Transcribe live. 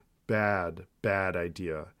bad, bad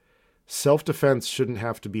idea. Self-defense shouldn't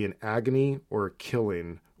have to be an agony or a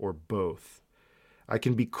killing or both. I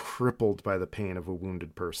can be crippled by the pain of a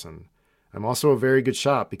wounded person. I'm also a very good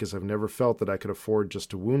shot because I've never felt that I could afford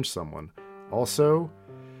just to wound someone. Also,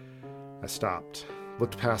 I stopped,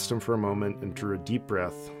 looked past him for a moment and drew a deep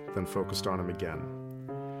breath, then focused on him again.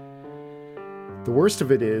 The worst of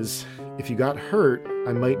it is, if you got hurt,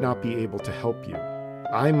 I might not be able to help you.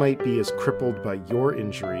 I might be as crippled by your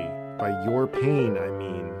injury, by your pain, I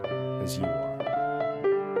mean, as you are.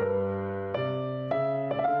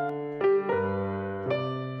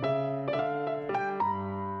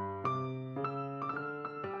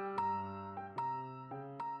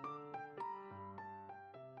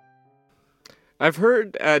 I've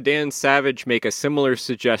heard Dan Savage make a similar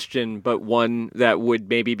suggestion, but one that would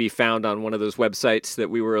maybe be found on one of those websites that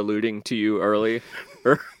we were alluding to you early,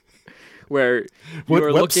 where what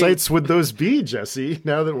websites would those be, Jesse?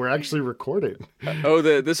 Now that we're actually recording. Oh,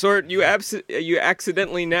 the sort you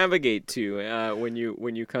accidentally navigate to when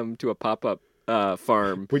you come to a pop-up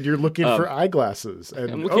farm. When you're looking for eyeglasses, and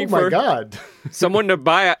I'm looking my for God, someone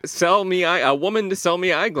to sell me a woman to sell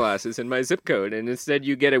me eyeglasses in my zip code, and instead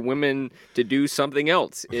you get a woman to do something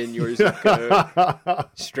else in your zip code.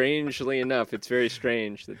 Strangely enough, it's very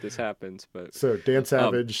strange that this happens. But so Dan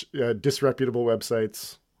Savage, disreputable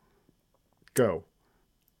websites, go.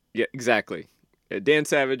 Yeah, exactly. Dan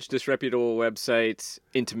Savage, disreputable websites,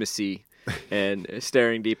 intimacy, and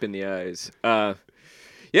staring deep in the eyes.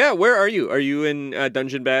 Yeah, where are you? Are you in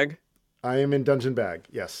Dungeon Bag? I am in Dungeon Bag,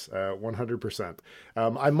 yes, 100%.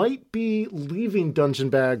 I might be leaving Dungeon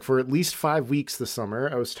Bag for at least 5 weeks this summer.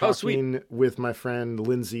 I was talking with my friend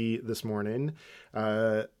Lindsay this morning.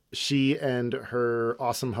 She and her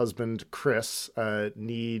awesome husband, Chris,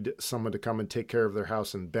 need someone to come and take care of their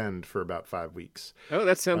house in Bend for about 5 weeks. Oh,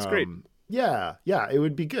 that sounds great. Yeah, it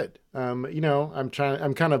would be good. I'm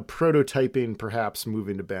kind of prototyping perhaps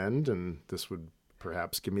moving to Bend, and this would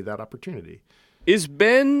perhaps give me that opportunity. Is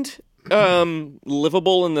Bend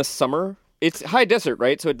livable in the summer? It's high desert,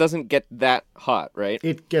 right? So it doesn't get that hot, right?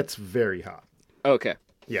 It gets very hot. Okay.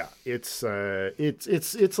 Yeah, it's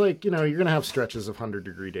like, you're gonna have stretches of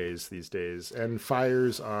 100-degree days these days, and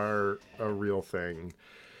fires are a real thing.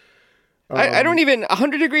 I don't even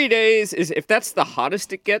 100-degree days is, if that's the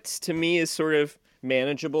hottest it gets, to me is sort of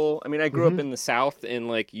manageable. I mean, I grew up in the South, and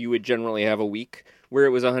like you would generally have a week where it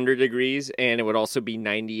was 100 degrees, and it would also be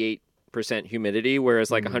 98% humidity, whereas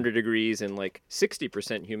like 100 degrees and like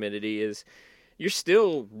 60% humidity is, you're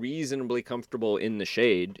still reasonably comfortable in the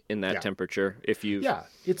shade in that temperature. If you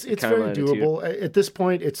it's very doable. At this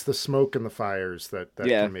point, it's the smoke and the fires that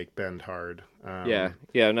can make Bend hard. Not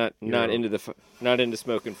into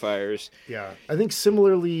smoke and fires. Yeah, I think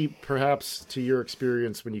similarly, perhaps to your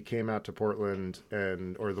experience when you came out to Portland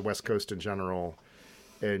or the West Coast in general.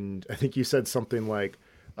 And I think you said something like,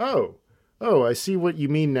 oh, I see what you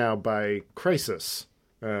mean now by crisis.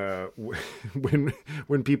 When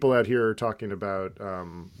people out here are talking about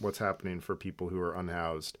what's happening for people who are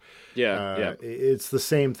unhoused. It's the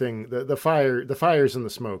same thing. The fires and the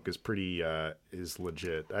smoke is pretty is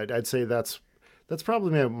legit. I'd say that's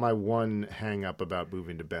probably my one hang up about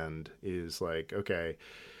moving to Bend is like, okay.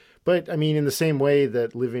 But, I mean, in the same way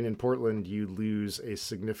that living in Portland, you lose a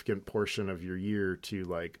significant portion of your year to,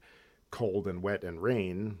 like, cold and wet and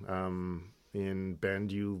rain, in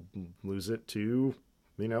Bend, you lose it to,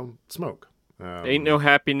 smoke. Ain't no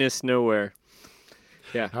happiness nowhere.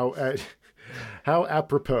 Yeah. How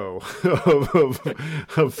apropos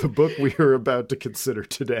of the book we are about to consider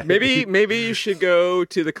today. Maybe you should go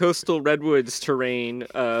to the coastal redwoods terrain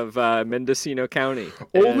of Mendocino County.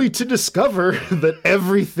 Only to discover that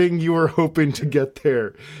everything you were hoping to get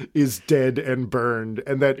there is dead and burned,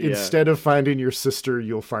 and that instead of finding your sister,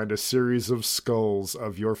 you'll find a series of skulls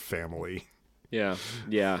of your family. Yeah,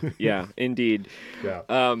 indeed. Yeah.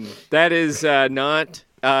 That is not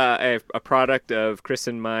a product of Chris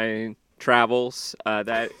and my travels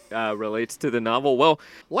that relates to the novel. Well,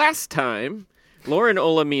 last time, Lauren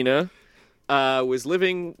Olamina was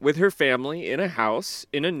living with her family in a house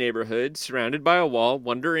in a neighborhood surrounded by a wall,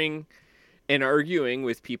 wondering and arguing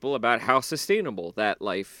with people about how sustainable that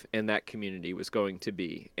life and that community was going to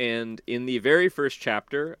be. And in the very first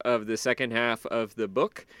chapter of the second half of the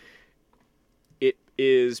book, it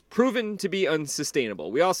is proven to be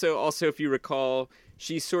unsustainable. We also, if you recall,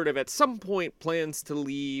 she sort of at some point plans to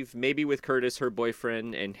leave, maybe with Curtis, her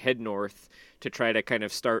boyfriend, and head north to try to kind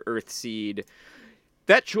of start Earthseed.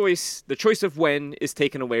 That choice, the choice of when, is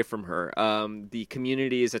taken away from her. The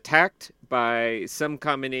community is attacked by some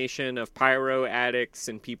combination of pyro addicts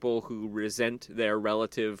and people who resent their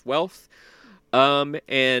relative wealth.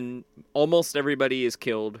 And almost everybody is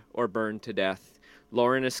killed or burned to death.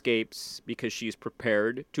 Lauren escapes because she's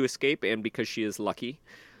prepared to escape and because she is lucky.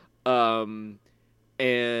 And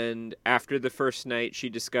after the first night, she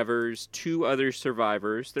discovers 2 other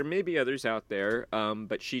survivors. There may be others out there,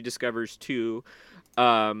 but she discovers 2.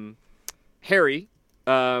 Harry,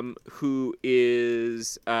 who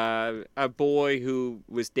is a boy who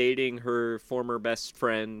was dating her former best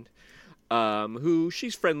friend, who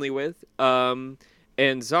she's friendly with,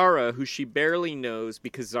 and Zara, who she barely knows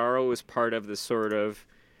because Zara was part of the sort of,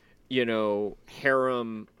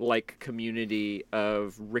 harem-like community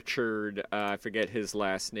of Richard, I forget his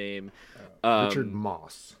last name. Richard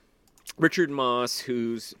Moss. Richard Moss,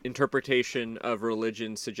 whose interpretation of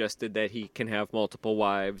religion suggested that he can have multiple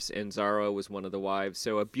wives, and Zara was one of the wives.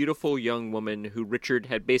 So a beautiful young woman who Richard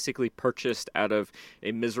had basically purchased out of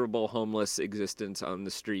a miserable homeless existence on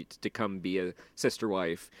the street to come be a sister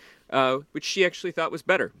wife, which she actually thought was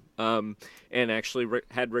better, and actually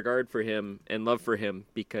had regard for him and love for him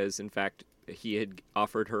because, in fact, he had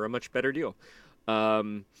offered her a much better deal.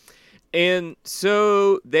 And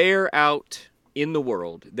so they're out in the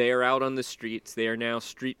world. They are out on the streets. They are now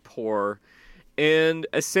street poor. And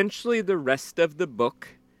essentially the rest of the book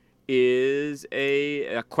is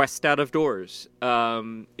a quest out of doors.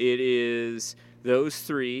 It is those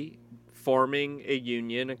 3 forming a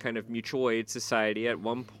union, a kind of mutual aid society at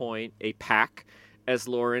one point, a pack, as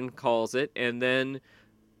Lauren calls it, and then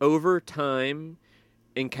over time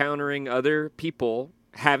encountering other people,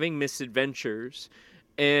 having misadventures,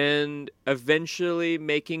 and eventually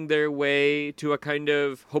making their way to a kind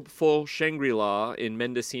of hopeful Shangri-La in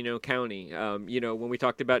Mendocino County. When we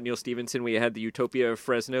talked about Neil Stephenson, we had the utopia of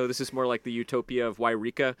Fresno. This is more like the utopia of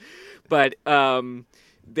Wairika. But and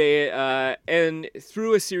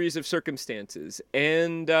through a series of circumstances.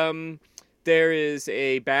 And there is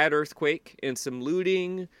a bad earthquake and some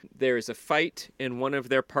looting. There is a fight and one of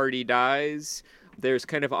their party dies. There's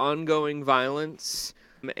kind of ongoing violence.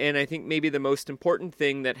 And I think maybe the most important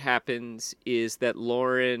thing that happens is that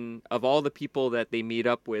Lauren, of all the people that they meet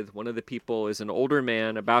up with, one of the people is an older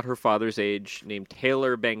man about her father's age named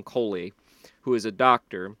Taylor Bancole, who is a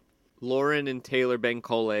doctor. Lauren and Taylor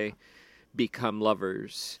Bancole become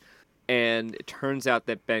lovers. And it turns out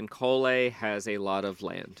that Bancole has a lot of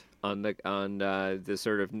land on the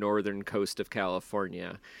sort of northern coast of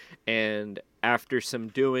California. And after some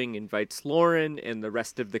doing, invites Lauren and the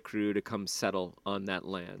rest of the crew to come settle on that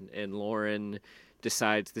land. And Lauren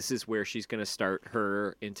decides this is where she's going to start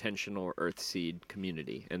her intentional Earthseed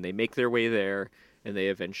community. And they make their way there, and they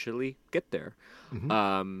eventually get there.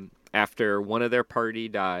 Mm-hmm. After one of their party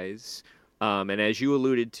dies, and as you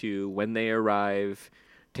alluded to, when they arrive,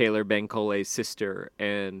 Taylor Bancole's sister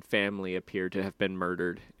and family appear to have been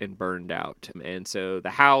murdered and burned out. And so the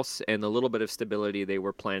house and the little bit of stability they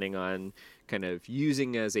were planning on kind of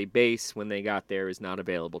using as a base when they got there is not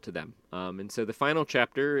available to them. And so the final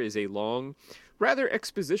chapter is a long, rather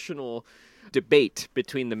expositional debate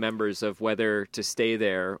between the members of whether to stay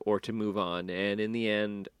there or to move on. And in the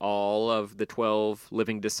end, all of the 12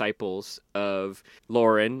 living disciples of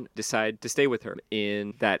Lauren decide to stay with her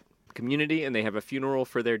in that community, and they have a funeral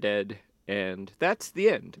for their dead, and that's the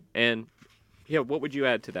end. And what would you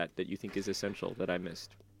add to that you think is essential that I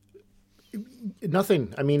missed?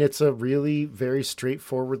 Nothing. I mean, it's a really very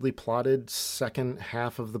straightforwardly plotted second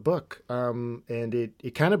half of the book, and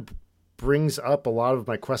it kind of brings up a lot of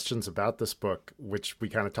my questions about this book, which we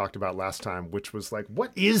kind of talked about last time, which was like,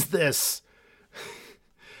 what is this?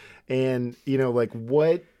 And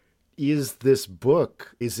what is this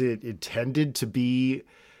book? Is it intended to be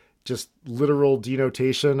just literal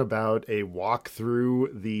denotation about a walk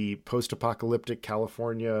through the post-apocalyptic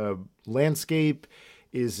California landscape?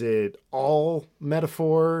 Is it all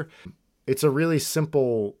metaphor? It's a really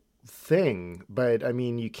simple thing, but I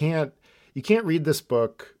mean, you can't read this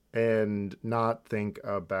book and not think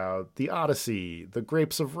about the Odyssey, the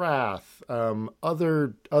Grapes of Wrath,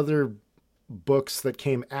 other books that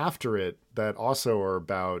came after it that also are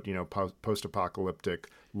about, post-apocalyptic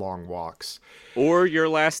long walks. Or your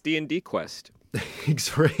last D&D quest.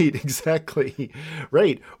 Right, exactly.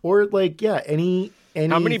 Right. Or any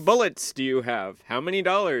How many bullets do you have? How many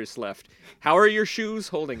dollars left? How are your shoes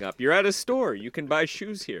holding up? You're at a store. You can buy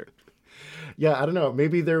shoes here. Yeah, I don't know.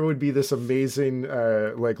 Maybe there would be this amazing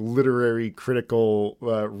literary critical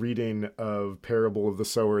reading of Parable of the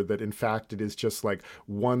Sower that in fact it is just like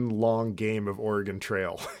one long game of Oregon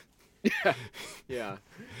Trail. Yeah.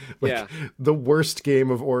 Like, yeah. the worst game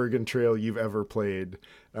of Oregon Trail you've ever played.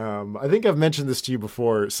 I think I've mentioned this to you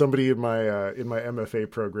before. Somebody in my MFA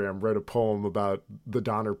program wrote a poem about the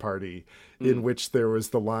Donner Party, in which there was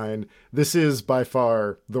the line, "This is by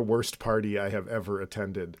far the worst party I have ever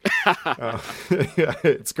attended." Yeah,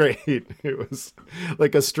 it's great. It was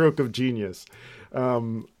like a stroke of genius.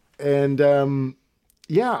 Yeah,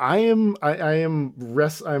 I'm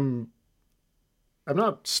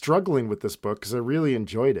not struggling with this book because I really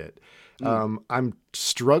enjoyed it. I'm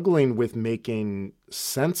struggling with making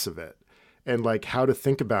sense of it and like how to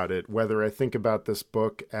think about it, whether I think about this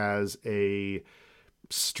book as a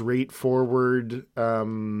straightforward,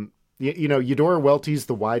 Eudora Welty's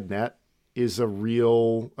The Wide Net is a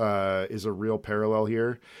real parallel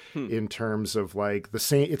here in terms of like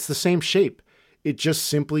it's the same shape. It just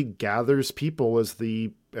simply gathers people as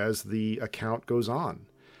the account goes on.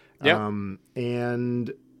 Yeah.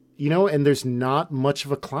 And there's not much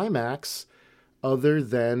of a climax other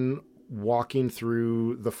than walking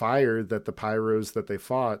through the fire that the pyros that they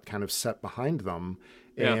fought kind of set behind them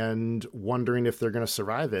and wondering if they're going to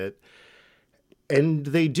survive it. And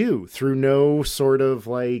they do through no sort of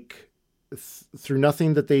like, through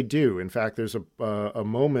nothing that they do. In fact, there's a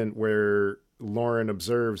moment where Lauren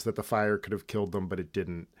observes that the fire could have killed them, but it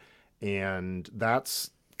didn't. And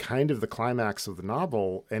that's kind of the climax of the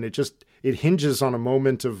novel, and it hinges on a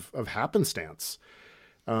moment of happenstance.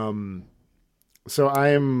 So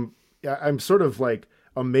I'm sort of like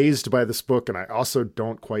amazed by this book, and I also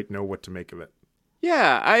don't quite know what to make of it.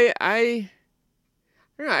 Yeah, I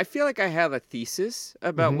don't know. I feel like I have a thesis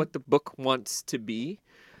about what the book wants to be,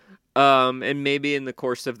 and maybe in the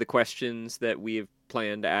course of the questions that we've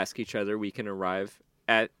planned to ask each other, we can arrive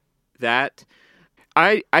at that.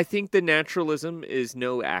 I think the naturalism is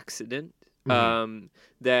no accident,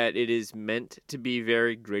 that it is meant to be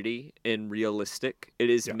very gritty and realistic. It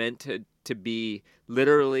is meant to be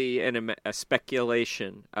literally a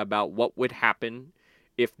speculation about what would happen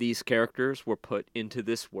if these characters were put into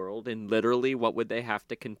this world, and literally what would they have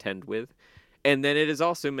to contend with. And then it is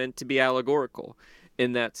also meant to be allegorical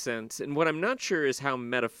in that sense. And what I'm not sure is how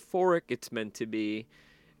metaphoric it's meant to be.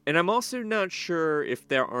 And I'm also not sure if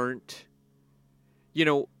there aren't,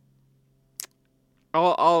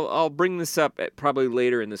 I'll bring this up probably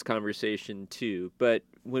later in this conversation too. But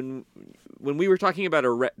when we were talking about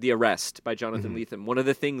The Arrest by Jonathan Lethem, one of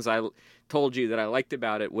the things I told you that I liked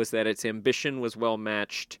about it was that its ambition was well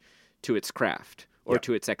matched to its craft or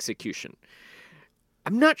to its execution.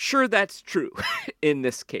 I'm not sure that's true in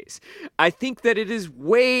this case. I think that it is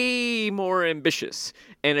way more ambitious,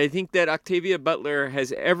 and I think that Octavia Butler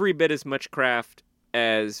has every bit as much craft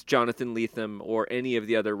as Jonathan Lethem or any of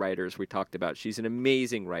the other writers we talked about. She's an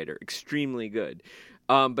amazing writer, extremely good.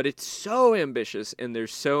 But it's so ambitious and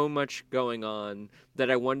there's so much going on that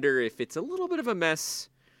I wonder if it's a little bit of a mess,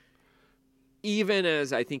 even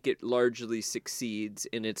as I think it largely succeeds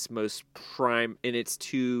in its in its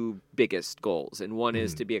two biggest goals. And one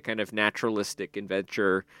is to be a kind of naturalistic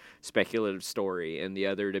adventure, speculative story, and the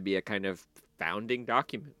other to be a kind of founding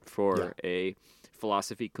document for a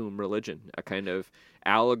philosophy cum religion, a kind of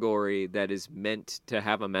allegory that is meant to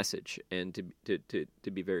have a message and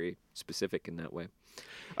to be very specific in that way.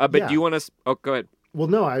 But do you want to? Oh, go ahead. Well,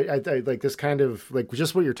 no, I like this kind of like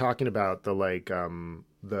just what you're talking about, the like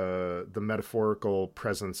the metaphorical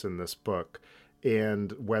presence in this book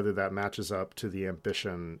and whether that matches up to the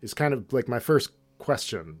ambition is kind of like my first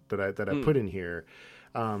question that I put in here.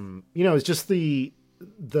 It's just the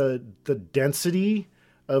density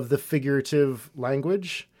of the figurative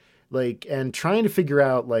language, like, and trying to figure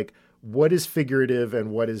out like what is figurative and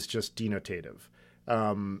what is just denotative.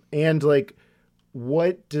 And like,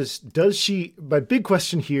 what does she, my big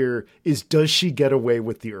question here is, does she get away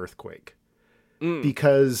with the earthquake?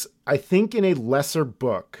 Because I think in a lesser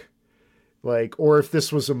book, like, or if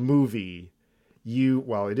this was a movie,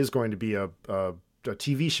 it is going to be a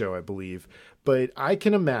TV show, I believe, but I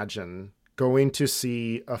can imagine going to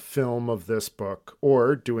see a film of this book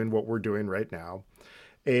or doing what we're doing right now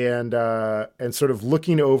and sort of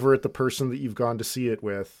looking over at the person that you've gone to see it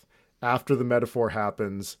with after the metaphor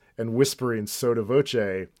happens and whispering sotto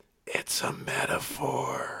voce, "It's a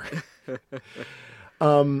metaphor."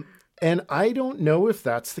 And I don't know if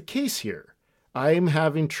that's the case here. I'm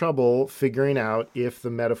having trouble figuring out if the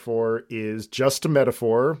metaphor is just a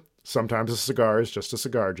metaphor. Sometimes a cigar is just a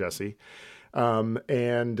cigar, Jesse. Or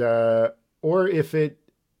if it,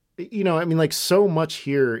 like so much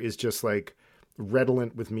here is just like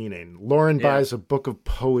redolent with meaning. Lauren buys a book of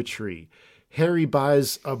poetry. Harry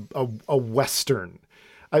buys a Western.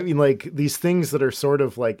 I mean, like these things that are sort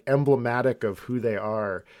of like emblematic of who they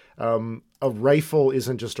are. a rifle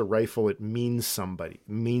isn't just a rifle. It means something.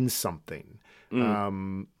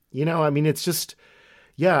 It's just,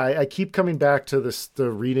 I keep coming back to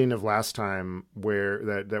the reading of last time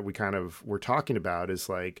where that we kind of were talking about is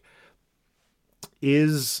like,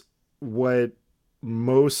 is what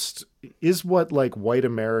like white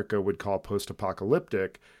America would call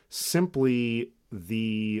post-apocalyptic simply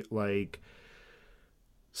the like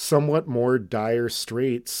somewhat more dire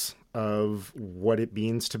straits of what it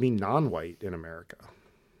means to be non-white in America.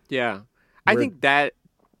 Yeah. I think that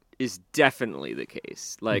is definitely the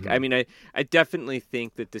case. Like, I mean, I definitely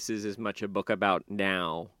think that this is as much a book about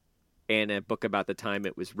now and a book about the time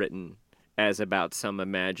it was written as about some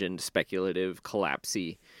imagined speculative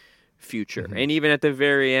collapsey future. And even at the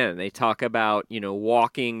very end, they talk about,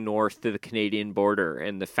 walking north to the Canadian border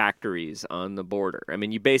and the factories on the border. I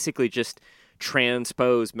mean, you basically just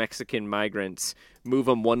transpose Mexican migrants, move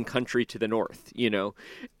them one country to the north,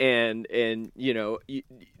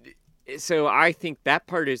 so I think that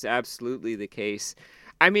part is absolutely the case.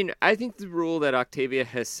 I mean, I think the rule that Octavia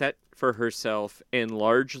has set for herself and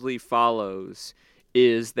largely follows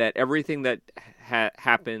is that everything that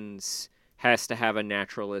happens has to have a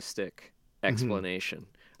naturalistic explanation,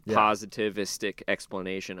 positivistic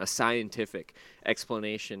explanation, a scientific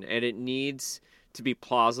explanation, and it needs to be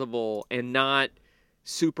plausible and not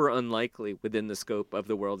super unlikely within the scope of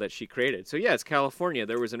the world that she created. So yeah, it's California.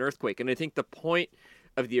 There was an earthquake, and I think the point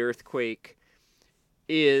of the earthquake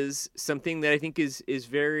is something that I think is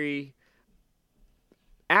very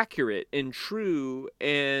accurate and true,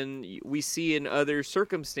 and we see in other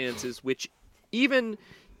circumstances, which even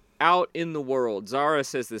out in the world, Zara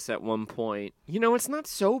says this at one point, it's not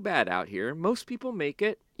so bad out here. Most people make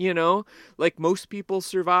it, like most people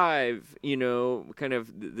survive, kind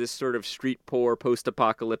of this sort of street poor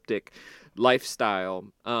post-apocalyptic lifestyle.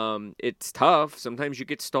 It's tough. Sometimes you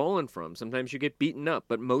get stolen from, sometimes you get beaten up,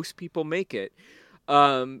 but most people make it.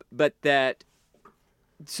 So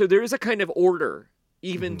there is a kind of order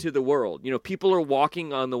even to the world. People are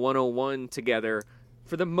walking on the 101 together.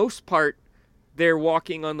 For the most part, they're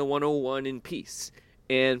walking on the 101 in peace.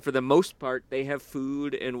 And for the most part, they have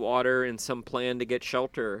food and water and some plan to get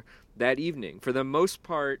shelter that evening. For the most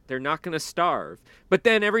part, they're not going to starve. But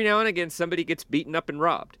then every now and again, somebody gets beaten up and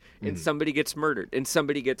robbed, and somebody gets murdered, and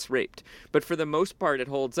somebody gets raped. But for the most part, it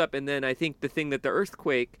holds up. And then I think the thing that the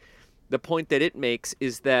earthquake, the point that it makes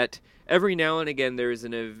is that every now and again, there is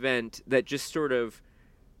an event that just sort of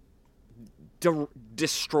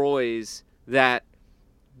destroys that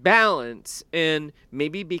balance, and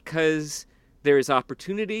maybe because there is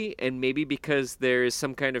opportunity, and maybe because there is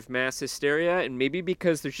some kind of mass hysteria, and maybe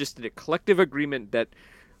because there's just a collective agreement that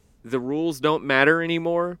the rules don't matter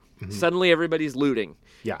anymore, suddenly everybody's looting.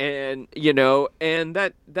 Yeah. And and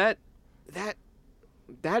that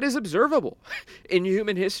is observable in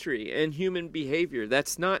human history and human behavior.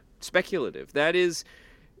 That's not speculative. That is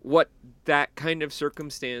what that kind of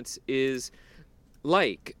circumstance is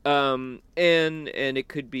like. And it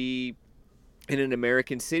could be in an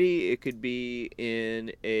American city, it could be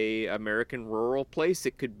in a American rural place,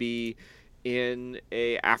 it could be in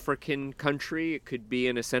a African country, it could be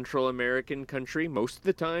in a Central American country. Most of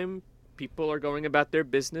the time, people are going about their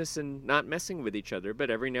business and not messing with each other. But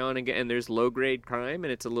every now and again, there's low-grade crime,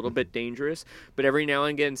 and it's a little bit dangerous. But every now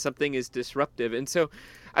and again, something is disruptive. And so,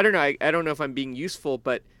 I don't know. I don't know if I'm being useful,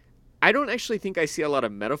 but I don't actually think I see a lot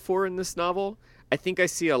of metaphor in this novel. I think I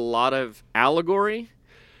see a lot of allegory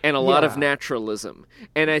and a lot of naturalism.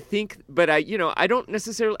 And I think, but I don't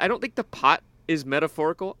think the pot is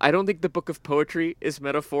metaphorical. I don't think the book of poetry is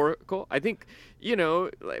metaphorical. I think,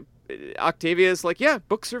 Octavia is like, yeah,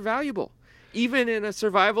 books are valuable. Even in a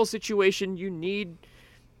survival situation, you need,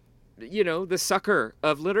 the succor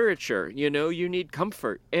of literature. You need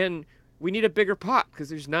comfort. And we need a bigger pot because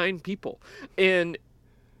there's 9 people. And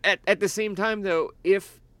at the same time, though,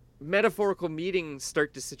 if metaphorical meanings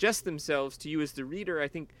start to suggest themselves to you as the reader, I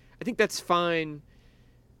think that's fine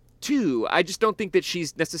too. I just don't think that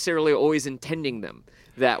she's necessarily always intending them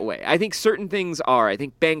that way. I think certain things are. I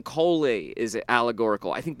think Bancole is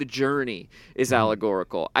allegorical. I think the journey is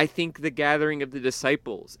allegorical. I think the gathering of the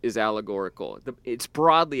disciples is allegorical. It's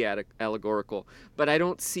broadly allegorical, but I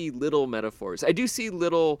don't see little metaphors. I do see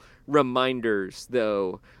little reminders,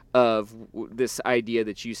 though, of this idea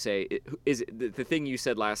that you say is the thing you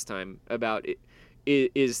said last time about it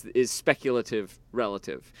is speculative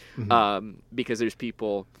relative, because there's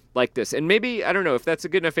people like this. And maybe, I don't know if that's a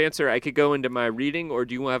good enough answer. I could go into my reading, or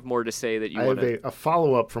do you have more to say that you want to? I have a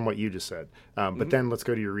follow-up from what you just said, but then let's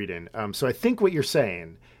go to your reading. So I think what you're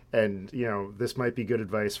saying, and this might be good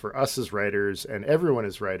advice for us as writers and everyone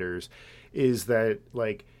as writers, is that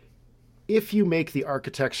like if you make the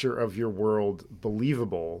architecture of your world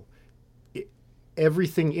believable,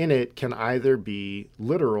 everything in it can either be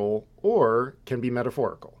literal or can be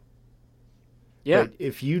metaphorical. Yeah. But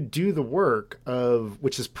if you do the work of,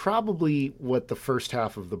 which is probably what the first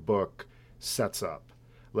half of the book sets up.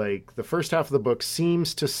 Like, the first half of the book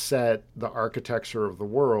seems to set the architecture of the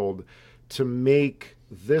world to make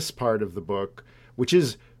this part of the book, which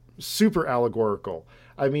is super allegorical.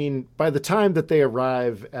 I mean, by the time that they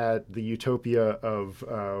arrive at the utopia of,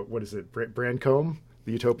 Branscombe?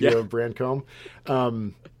 The utopia of Branscombe.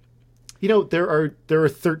 There are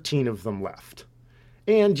 13 of them left.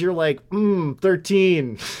 And you're like,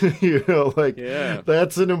 13,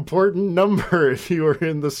 that's an important number if you were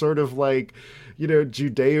in the sort of like,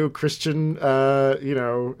 Judeo-Christian,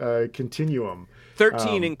 continuum.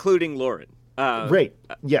 13, including Lauren. Right.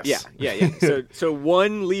 Yes. Yeah. So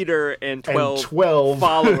one leader and 12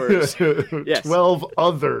 followers. Yes. 12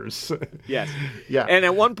 others. Yes. Yeah. And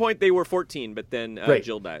at one point they were 14, but then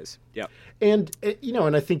Jill dies. Yeah. And,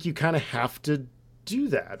 and I think you kind of have to do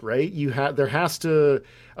that, right? There has to,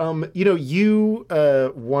 you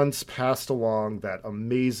once passed along that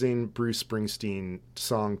amazing Bruce Springsteen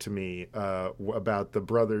song to me about the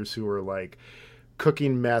brothers who were like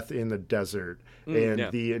cooking meth in the desert,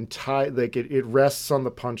 and the entire, like, it rests on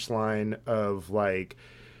the punchline of like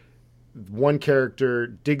one character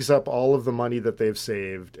digs up all of the money that they've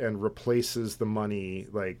saved and replaces the money,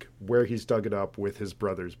 like where he's dug it up, with his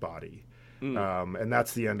brother's body. And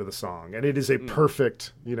that's the end of the song. And it is a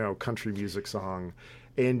perfect, country music song.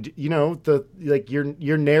 And,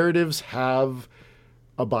 your narratives have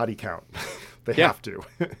a body count. They have to.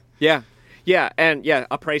 Yeah. And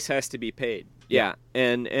a price has to be paid. Yeah.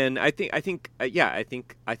 And I think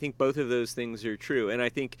both of those things are true. And I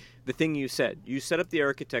think the thing you set up the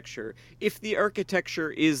architecture. If the architecture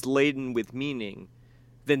is laden with meaning,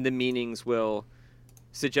 then the meanings will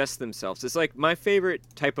suggest themselves. It's like my favorite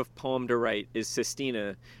type of poem to write is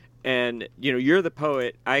sestina, and you're the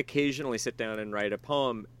poet. I occasionally sit down and write a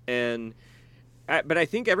poem, but I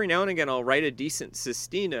think every now and again I'll write a decent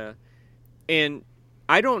sestina, and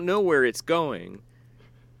I don't know where it's going,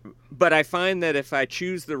 but I find that if I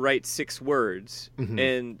choose the right 6 words,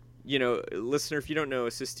 and listener, if you don't know,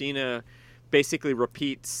 a sestina basically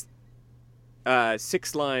repeats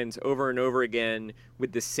 6 lines over and over again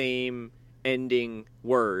with the same ending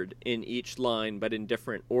word in each line, but in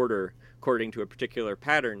different order according to a particular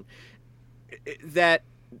pattern, that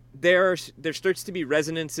there starts to be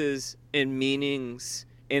resonances and meanings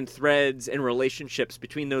and threads and relationships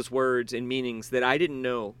between those words and meanings that I didn't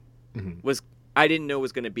know was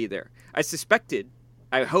going to be there. I suspected,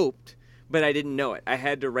 I hoped, but I didn't know it. I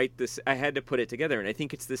had to write this, I had to put it together. And I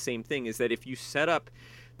think it's the same thing, is that if you set up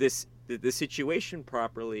the situation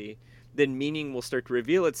properly, then meaning will start to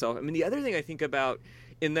reveal itself. I mean, the other thing I think about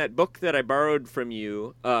in that book that I borrowed from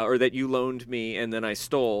you, or that you loaned me and then I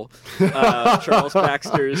stole, Charles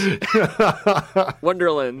Baxter's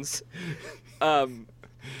Wonderlands,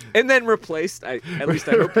 and then replaced. At least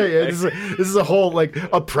I hope. This is a whole, like,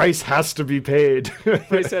 a price has to be paid.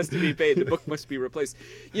 Price has to be paid. The book must be replaced.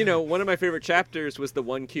 One of my favorite chapters was the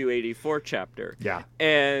 1Q84 chapter. Yeah.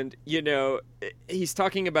 And he's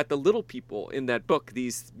talking about the little people in that book,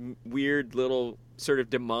 these weird little sort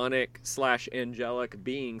of demonic / angelic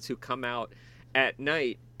beings who come out at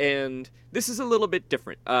night. And this is a little bit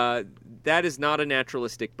different. That is not a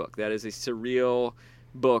naturalistic book. That is a surreal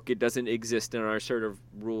book. It doesn't exist in our sort of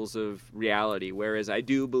rules of reality, whereas I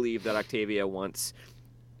do believe that Octavia wants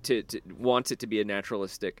it to be a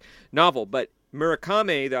naturalistic novel. But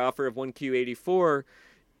Murakami, the author of 1Q84,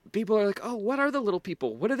 people are like, oh, what are the little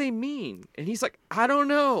people? What do they mean? And he's like, I don't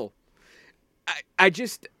know. I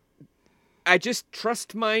just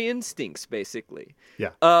trust my instincts, basically. Yeah.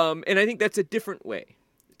 And I think that's a different way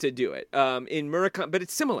to do it. In Murakami, but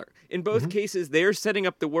it's similar. In both cases, they're setting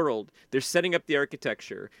up the world, they're setting up the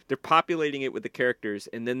architecture, they're populating it with the characters,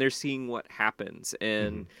 and then they're seeing what happens.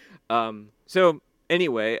 And so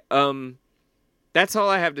anyway, that's all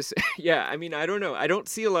I have to say. Yeah, I mean, I don't know. I don't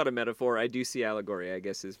see a lot of metaphor. I do see allegory, I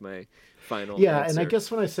guess, is my final answer. And I guess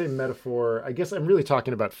when I say metaphor, I guess I'm really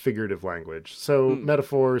talking about figurative language. So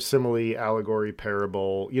metaphor, simile, allegory,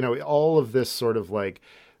 parable, all of this sort of like,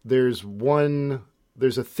 there's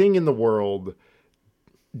a thing in the world.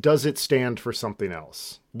 Does it stand for something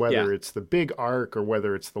else? Whether it's the big arc or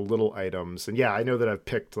whether it's the little items. And I know that I've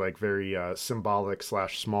picked like very symbolic /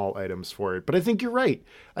 small items for it, but I think you're right.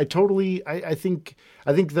 I think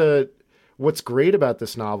what's great about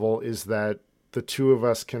this novel is that the two of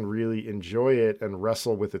us can really enjoy it and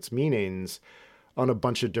wrestle with its meanings on a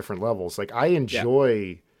bunch of different levels. Like, I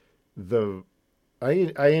enjoy the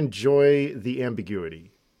I enjoy the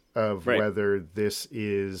ambiguity of Right. whether this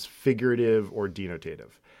is figurative or denotative.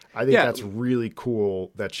 I think that's really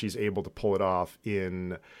cool that she's able to pull it off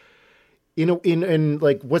in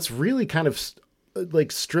like what's really kind of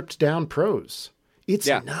like stripped down prose. It's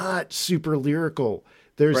not super lyrical.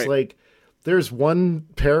 There's one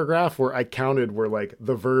paragraph where I counted where like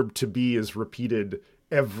the verb to be is repeated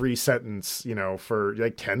every sentence, for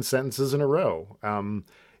like 10 sentences in a row.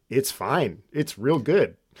 It's fine. It's real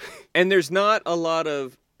good. And there's not a lot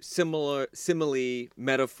of simile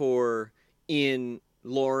metaphor in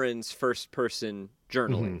Lauren's first person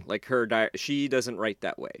journaling. Like she doesn't write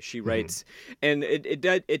that way. She writes, and it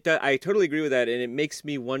does. I totally agree with that. And it makes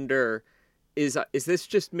me wonder, is this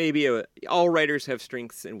just maybe all writers have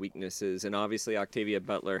strengths and weaknesses, and obviously Octavia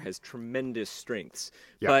Butler has tremendous strengths,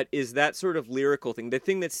 but is that sort of lyrical thing, the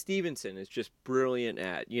thing that Stevenson is just brilliant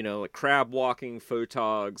at, like crab walking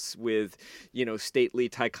photogs with, stately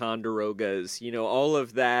Ticonderogas, all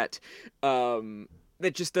of that,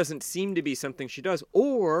 that just doesn't seem to be something she does,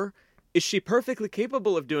 or is she perfectly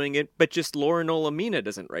capable of doing it, but just Lauren Olamina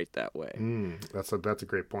doesn't write that way? That's a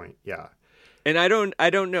great point. Yeah. And I don't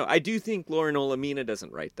know. I do think Lauren Olamina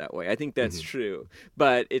doesn't write that way. I think that's true.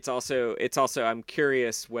 But it's also I'm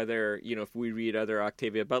curious whether, if we read other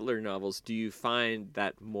Octavia Butler novels, do you find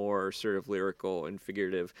that more sort of lyrical and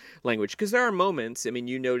figurative language? Because there are moments,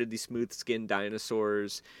 you noted the smooth-skinned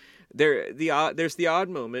dinosaurs. There's the odd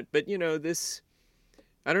moment, but this,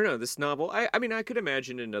 I don't know, this novel, I could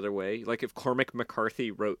imagine another way. Like if Cormac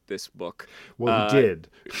McCarthy wrote this book. Well, he did.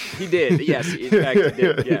 He did, yes. In fact, he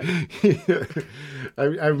did, yeah.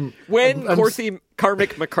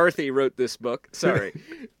 Cormac McCarthy wrote this book, sorry,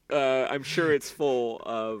 I'm sure it's full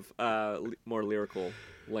of more lyrical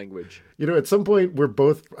language. At some point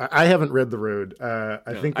I haven't read The Road.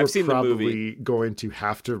 I think we're probably going to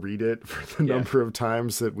have to read it for the number of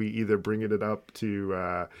times that we either bring it up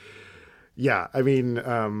to...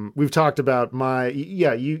 we've talked about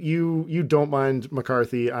you don't mind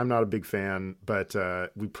McCarthy. I'm not a big fan, but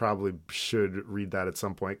we probably should read that at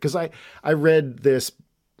some point. Because I read this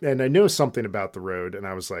and I know something about The Road, and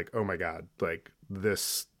I was like, oh my God, like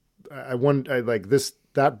this,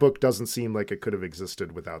 that book doesn't seem like it could have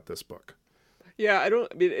existed without this book. Yeah,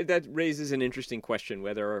 that raises an interesting question,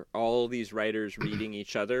 whether are all these writers reading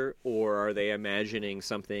each other, or are they imagining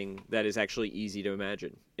something that is actually easy to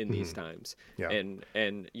imagine in these times? Yeah. And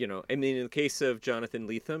in the case of Jonathan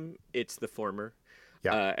Lethem, it's the former.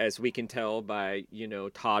 Yeah. As we can tell by,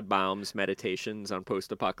 Todd Baum's meditations on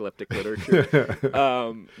post-apocalyptic literature.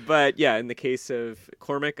 But yeah, in the case of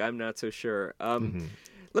Cormac, I'm not so sure.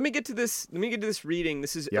 Let me get to this reading.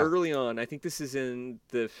 This is early on. I think this is in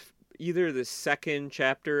either the second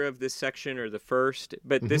chapter of this section or the first,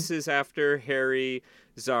 but this is after Harry,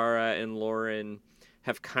 Zara, and Lauren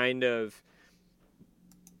have kind of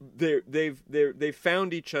they've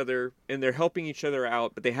found each other and they're helping each other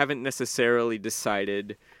out, but they haven't necessarily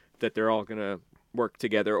decided that they're all gonna work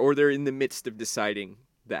together, or they're in the midst of deciding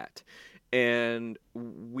that. And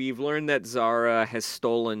we've learned that Zara has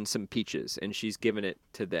stolen some peaches and she's given it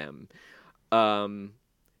to them.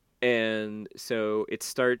 And so it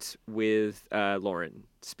starts with Lauren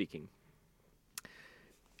speaking.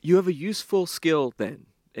 You have a useful skill, then,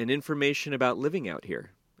 and information about living out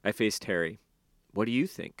here. I faced Harry. What do you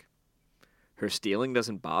think? Her stealing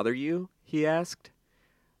doesn't bother you? He asked.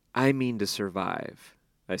 I mean to survive,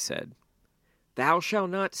 I said. Thou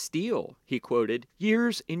shalt not steal, he quoted.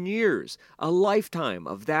 Years and years, a lifetime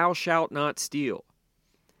of thou shalt not steal.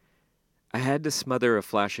 I had to smother a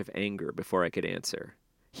flash of anger before I could answer.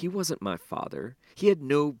 He wasn't my father. He had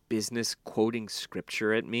no business quoting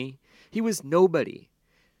scripture at me. He was nobody.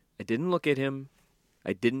 I didn't look at him.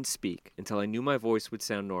 I didn't speak until I knew my voice would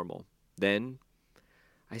sound normal. Then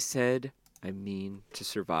I said, I mean to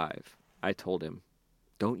survive. I told him.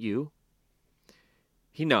 Don't you?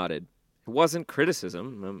 He nodded. It wasn't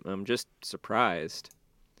criticism. I'm just surprised.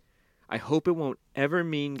 I hope it won't ever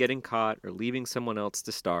mean getting caught or leaving someone else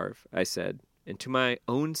to starve, I said. And to my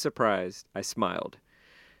own surprise, I smiled.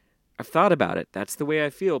 I've thought about it. That's the way I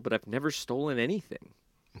feel, but I've never stolen anything.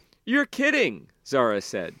 You're kidding, Zara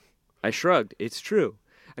said. I shrugged. It's true.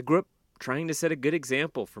 I grew up trying to set a good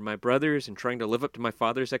example for my brothers and trying to live up to my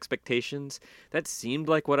father's expectations. That seemed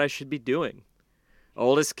like what I should be doing.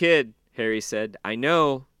 Oldest kid, Harry said. I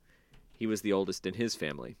know. He was the oldest in his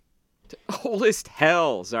family. Oldest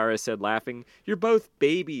hell, Zara said, laughing. You're both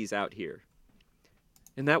babies out here.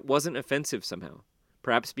 And that wasn't offensive somehow,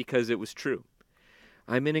 perhaps because it was true.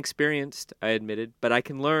 I'm inexperienced, I admitted, but I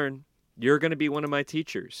can learn. You're going to be one of my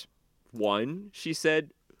teachers. One, she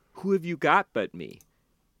said. Who have you got but me?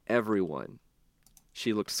 Everyone.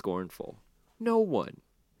 She looked scornful. No one.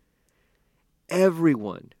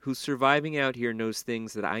 Everyone who's surviving out here knows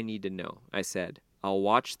things that I need to know, I said. I'll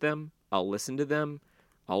watch them. I'll listen to them.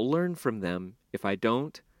 I'll learn from them. If I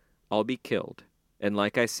don't, I'll be killed. And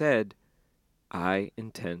like I said, I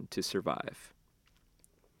intend to survive.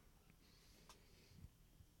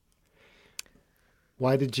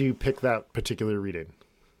 Why did you pick that particular reading?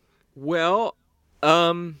 Well,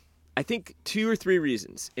 I think 2 or 3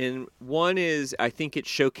 reasons. And one is I think it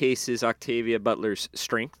showcases Octavia Butler's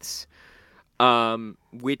strengths,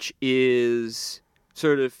 which is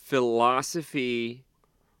sort of philosophy,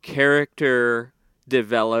 character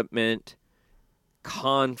development,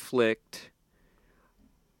 conflict.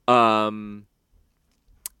 I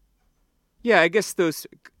guess those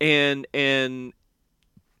and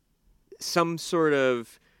some sort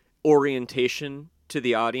of orientation to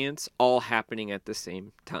the audience all happening at the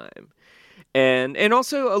same time. And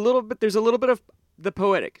also there's a little bit of the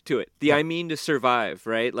poetic to it. I mean to survive,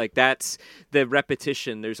 right? Like that's the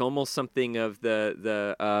repetition. There's almost something of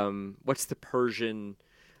the what's the Persian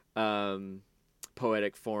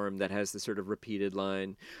poetic form that has the sort of repeated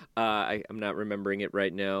line. I'm not remembering it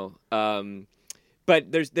right now.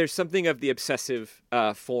 But there's something of the obsessive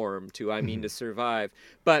form to I mean to survive.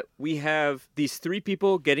 But we have these 3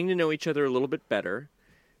 people getting to know each other a little bit better.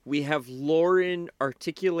 We have Lauren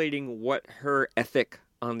articulating what her ethic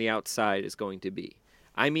on the outside is going to be.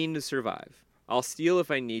 I mean to survive. I'll steal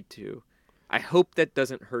if I need to. I hope that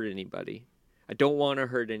doesn't hurt anybody. I don't want to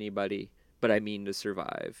hurt anybody, but I mean to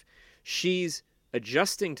survive. She's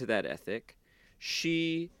adjusting to that ethic.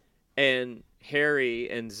 She and Harry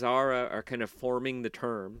and Zara are kind of forming the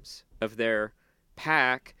terms of their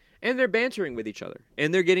pack, and they're bantering with each other,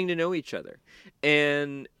 and they're getting to know each other.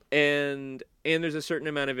 And there's a certain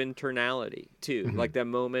amount of internality too. Mm-hmm. Like that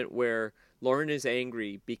moment where Lauren is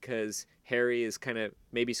angry because Harry is kind of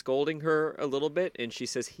maybe scolding her a little bit, and she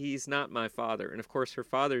says, he's not my father. And of course her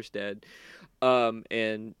father's dead.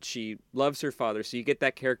 And she loves her father. So you get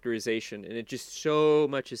that characterization, and it just so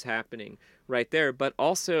much is happening right there. But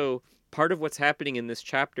also part of what's happening in this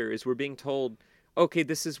chapter is we're being told, okay,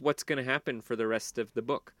 this is what's going to happen for the rest of the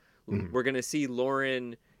book. Mm-hmm. We're going to see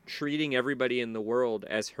Lauren treating everybody in the world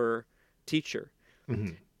as her teacher.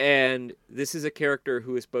 Mm-hmm. And this is a character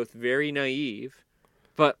who is both very naive,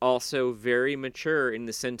 but also very mature in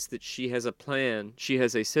the sense that she has a plan. She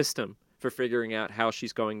has a system for figuring out how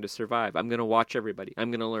she's going to survive. I'm going to watch everybody.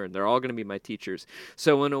 I'm going to learn. They're all going to be my teachers.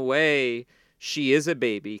 So in a way, she is a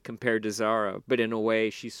baby compared to Zara, but in a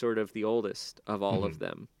way, she's sort of the oldest of all of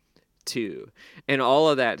them, too. And all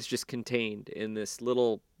of that is just contained in this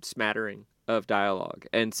little smattering of dialogue.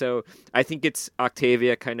 And so I think it's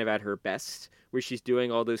Octavia kind of at her best, where she's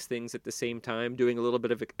doing all those things at the same time, doing a little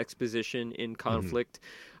bit of exposition in conflict.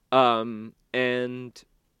 And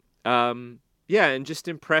just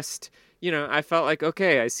impressed. You know, I felt like,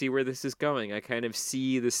 okay, I see where this is going. I kind of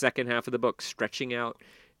see the second half of the book stretching out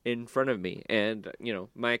in front of me. And, you know,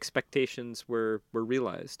 my expectations were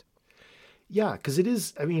realized. Yeah, because it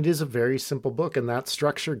is a very simple book, and that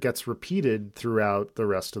structure gets repeated throughout the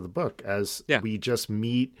rest of the book as we just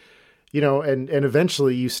meet, you know, and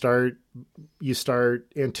eventually you start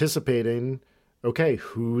anticipating, okay,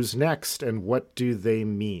 who's next and what do they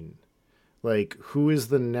mean? Like, who is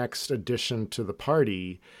the next addition to the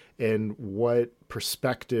party and what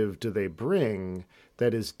perspective do they bring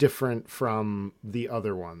that is different from the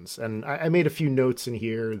other ones? And I made a few notes in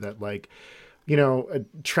here that, like, you know,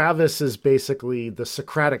 Travis is basically the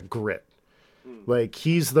Socratic grit. Like,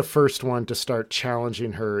 he's the first one to start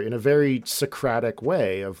challenging her in a very Socratic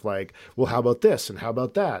way of like, well, how about this? And how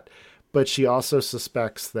about that? But she also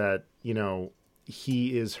suspects that, you know,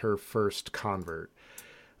 he is her first convert.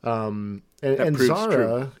 And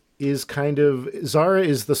Zara is Zara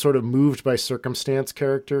is the sort of moved by circumstance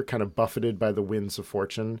character, kind of buffeted by the winds of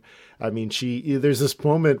fortune. I mean, there's this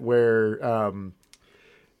moment where,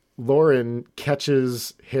 Lauren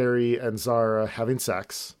catches Harry and Zara having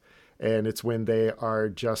sex, and it's when they are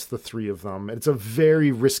just the 3 of them. And it's a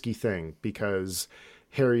very risky thing because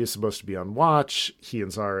Harry is supposed to be on watch. He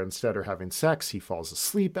and Zara instead are having sex. He falls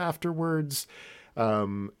asleep afterwards.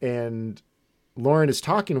 And Lauren is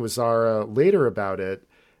talking with Zara later about it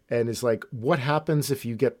and is like, what happens if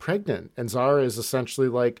you get pregnant? And Zara is essentially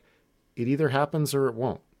like, it either happens or it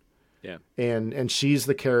won't. Yeah. And she's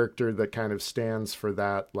the character that kind of stands for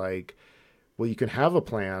that, like, well, you can have a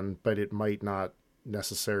plan, but it might not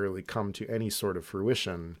necessarily come to any sort of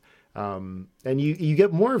fruition. And you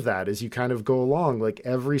get more of that as you kind of go along. Like,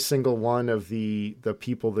 every single one of the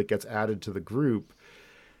people that gets added to the group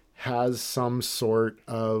has some sort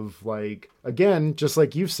of, like, again, just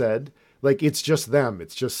like you've said, like it's just them.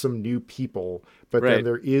 It's just some new people, but then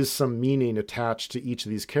there is some meaning attached to each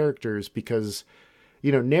of these characters because,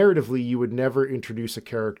 narratively, you would never introduce a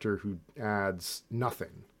character who adds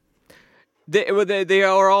nothing. They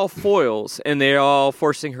are all foils, and they're all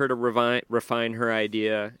forcing her to refine her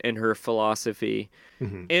idea and her philosophy.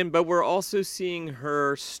 Mm-hmm. But we're also seeing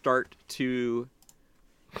her start to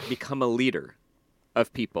become a leader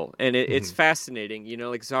of people, and it's fascinating.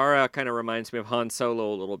 Like Zara kind of reminds me of Han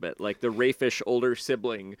Solo a little bit, like the raffish older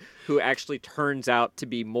sibling who actually turns out to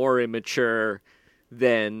be more immature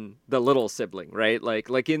than the little sibling, right?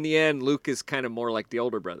 Like in the end, Luke is kind of more like the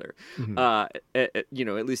older brother, at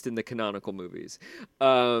least in the canonical movies.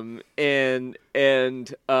 There's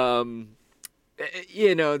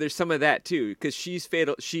some of that too, because she's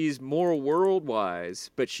fatal. She's more world wise,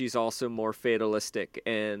 but she's also more fatalistic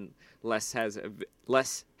and has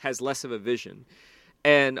less of a vision.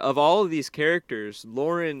 And of all of these characters,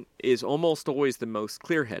 Lauren is almost always the most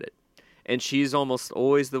clear-headed. And she's almost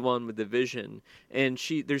always the one with the vision. And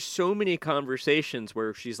there's so many conversations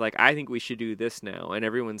where she's like, I think we should do this now. And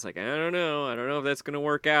everyone's like, I don't know if that's going to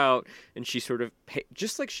work out. And she sort of,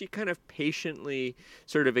 just like she kind of patiently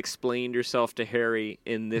sort of explained herself to Harry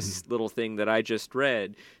in this little thing that I just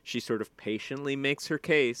read, she sort of patiently makes her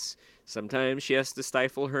case. Sometimes she has to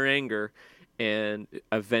stifle her anger. And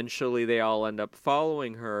eventually they all end up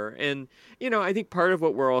following her. And, I think part of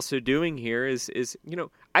what we're also doing here is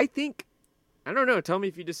I don't know. Tell me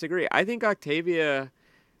if you disagree. I think Octavia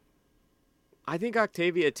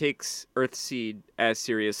takes Earthseed as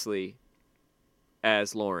seriously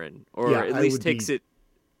as Lauren, or at least takes it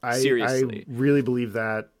seriously. I really believe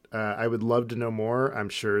that. I would love to know more. I'm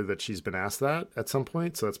sure that she's been asked that at some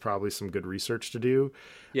point, so that's probably some good research to do.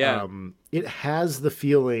 Yeah. It has the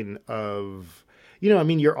feeling of,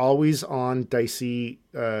 you're always on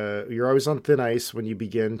you're always on thin ice when you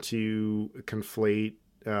begin to conflate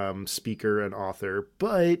speaker and author,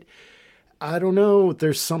 but I don't know,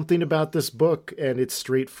 there's something about this book and its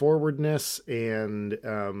straightforwardness and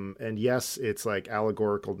yes, it's like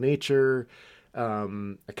allegorical nature. I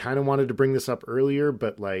kind of wanted to bring this up earlier,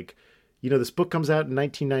 but this book comes out in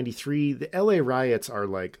 1993. The LA riots are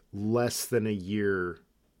like less than a year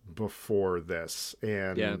before this.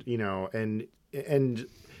 And, and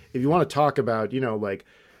if you want to talk about, like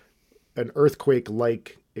an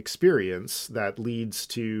earthquake-like experience that leads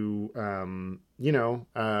to,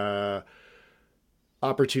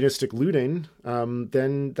 opportunistic looting,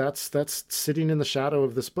 then that's sitting in the shadow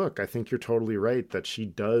of this book. I think you're totally right that she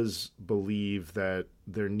does believe that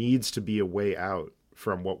there needs to be a way out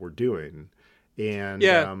from what we're doing. And,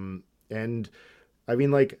 and I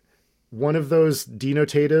mean, like, one of those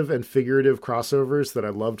denotative and figurative crossovers that I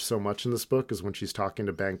loved so much in this book is when she's talking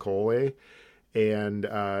to Bancole and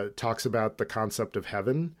talks about the concept of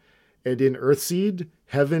heaven. And in Earthseed,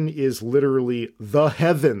 heaven is literally the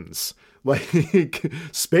heavens, like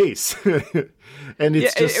space. And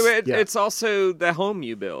it's it's also the home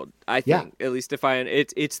you build, I think, at least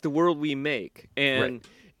it's the world we make. And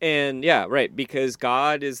because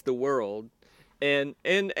God is the world. And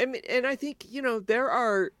I think, there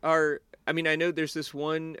are I know there's this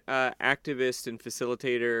one activist and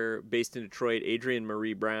facilitator based in Detroit, Adrienne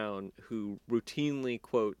Marie Brown, who routinely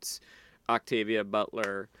quotes Octavia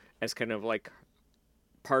Butler as kind of like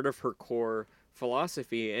part of her core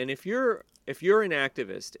philosophy. And if you're an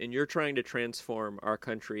activist and you're trying to transform our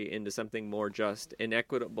country into something more just and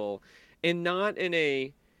equitable, and not in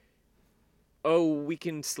we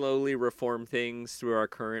can slowly reform things through our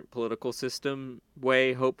current political system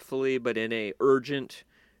way, hopefully, but in a urgent,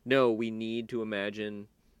 no, we need to imagine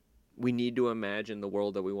the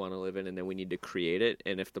world that we want to live in, and then we need to create it.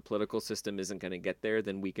 And if the political system isn't going to get there,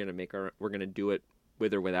 then we're going to do it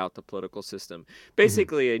with or without the political system.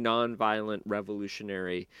 Basically, a nonviolent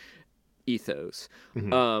revolutionary ethos.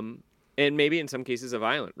 And maybe in some cases a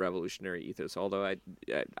violent revolutionary ethos, although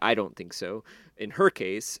I don't think so in her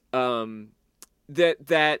case.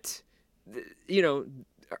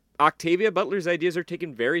 Octavia Butler's ideas are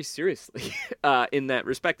taken very seriously in that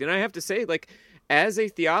respect. And I have to say, like, as a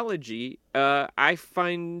theology, I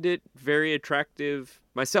find it very attractive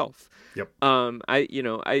myself. Yep.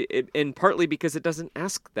 And partly because it doesn't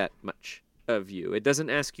ask that much of you. It doesn't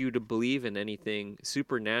ask you to believe in anything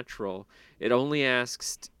supernatural. It only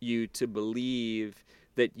asks you to believe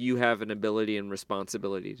that you have an ability and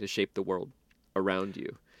responsibility to shape the world around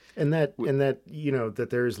you. And that that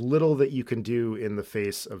there's little that you can do in the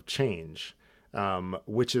face of change,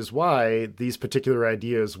 which is why these particular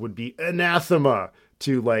ideas would be anathema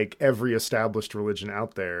to like every established religion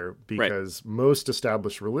out there, because most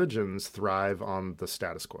established religions thrive on the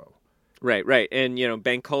status quo. Right. And,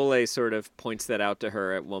 Bankole sort of points that out to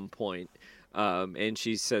her at one point. And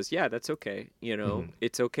she says, yeah, that's okay.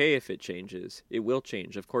 It's okay if it changes. It will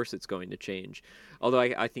change. Of course it's going to change. Although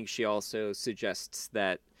I think she also suggests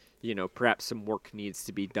that, perhaps some work needs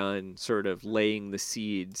to be done sort of laying the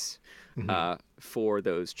seeds for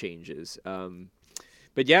those changes.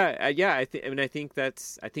 But I think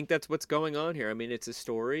that's what's going on here. I mean, it's a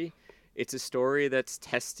story that's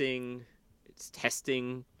testing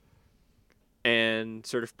and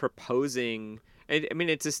sort of proposing. I mean,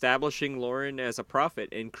 it's establishing Lauren as a prophet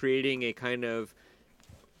and creating a kind of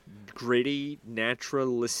gritty,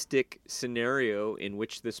 naturalistic scenario in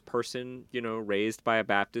which this person, raised by a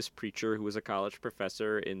Baptist preacher who was a college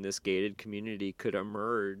professor in this gated community, could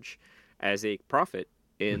emerge as a prophet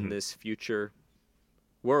in this future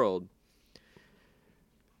world.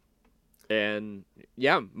 And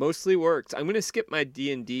mostly works. I'm going to skip my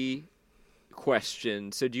D&D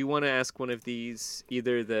question. So do you want to ask one of these,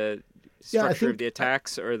 either the structure of the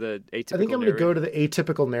attacks or the atypical? I think I'm going to go to the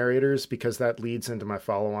atypical narrators because that leads into my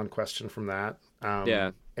follow-on question from that.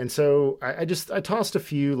 And so I tossed a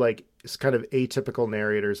few kind of atypical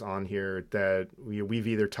narrators on here that we've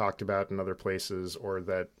either talked about in other places or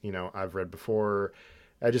that I've read before.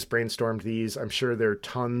 I just brainstormed these. I'm sure there are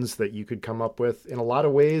tons that you could come up with. In a lot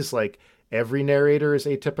of ways, every narrator is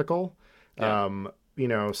atypical.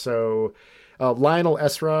 So Lionel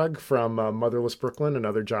Esrog from Motherless Brooklyn,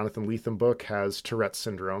 another Jonathan Lethem book, has Tourette's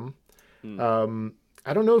syndrome.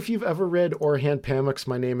 I don't know if you've ever read Orhan Pamuk's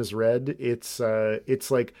My Name is Red. It's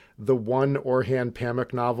like the one Orhan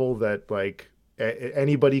Pamuk novel that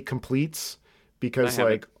anybody completes because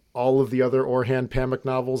all of the other Orhan Pamuk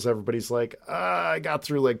novels, everybody's I got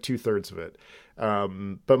through 2/3 of it.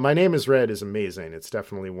 But My Name is Red is amazing. It's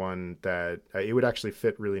definitely one that it would actually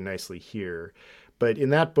fit really nicely here. But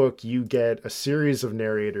in that book, you get a series of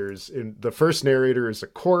narrators. The first narrator is a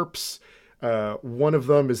corpse. One of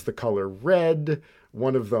them is the color red.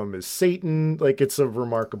 One of them is Satan. It's a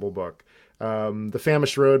remarkable book. The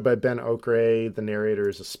Famished Road by Ben Okre, the narrator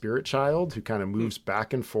is a spirit child who kind of moves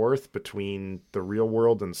back and forth between the real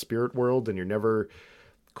world and the spirit world, and you're never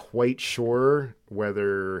quite sure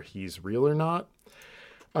whether he's real or not.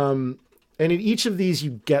 And in each of these,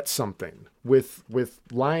 you get something. With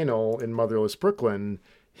Lionel in Motherless Brooklyn,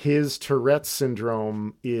 his Tourette's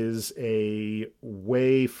syndrome is a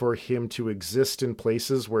way for him to exist in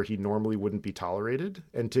places where he normally wouldn't be tolerated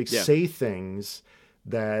and to say things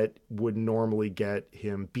that would normally get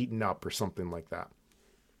him beaten up or something like that.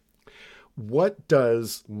 What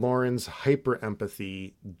does Lauren's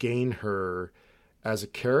hyper-empathy gain her as a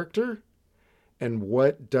character? And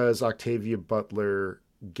what does Octavia Butler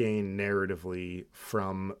gain narratively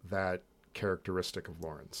from that characteristic of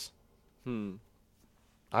Lauren's?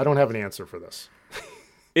 I don't have an answer for this.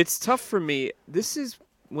 It's tough for me. This is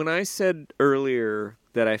when I said earlier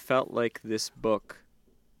that I felt like this book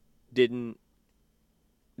didn't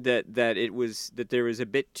that there was a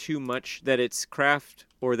bit too much, that its craft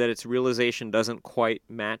or that its realization doesn't quite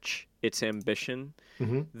match its ambition.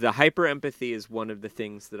 The hyper-empathy is one of the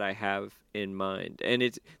things that I have in mind. And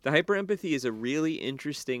the hyper-empathy is a really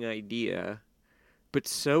interesting idea, but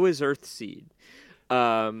so is Earthseed.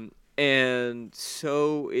 And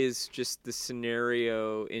so is just the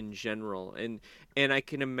scenario in general. And I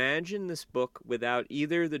can imagine this book without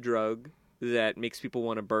either the drug that makes people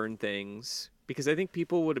want to burn things, because I think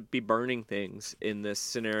people would be burning things in this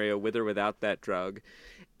scenario with or without that drug.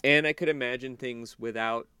 And I could imagine things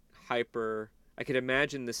without I could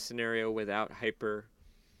imagine this scenario without hyper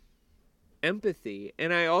empathy.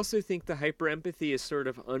 And I also think the hyper empathy is sort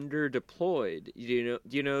of underdeployed.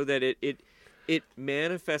 You know that it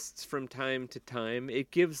manifests from time to time.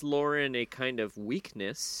 It gives Lauren a kind of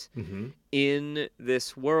weakness in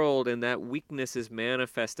this world, and that weakness is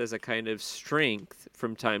manifest as a kind of strength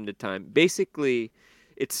from time to time. Basically,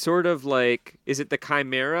 it's sort of like, is it the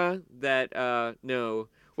chimera that, no,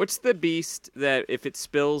 what's the beast that if it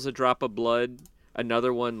spills a drop of blood,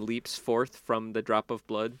 another one leaps forth from the drop of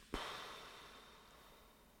blood?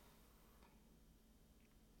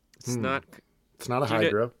 It's not a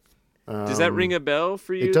Hydra. Does that ring a bell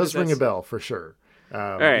for you? It does ring a bell for sure.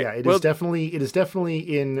 All right. Yeah, it is definitely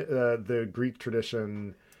in the Greek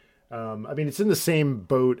tradition. I mean, it's in the same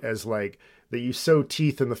boat as that you sow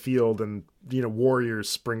teeth in the field and warriors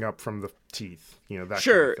spring up from the teeth. That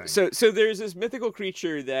sure. kind of thing. So there's this mythical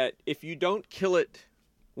creature that if you don't kill it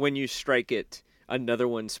when you strike it, another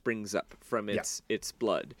one springs up from its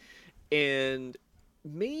blood, and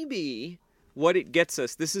maybe. What it gets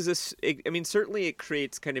us, certainly it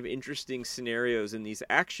creates kind of interesting scenarios in these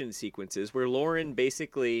action sequences where Lauren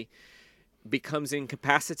basically becomes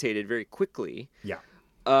incapacitated very quickly. Yeah.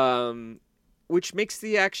 Which makes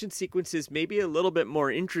the action sequences maybe a little bit more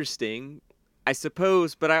interesting, I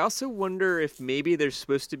suppose. But I also wonder if maybe there's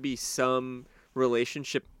supposed to be some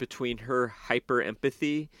relationship between her hyper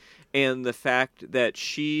empathy and the fact that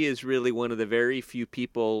she is really one of the very few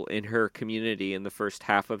people in her community in the first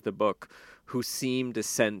half of the book who seem to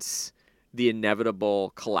sense the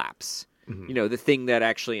inevitable collapse. Mm-hmm. The thing that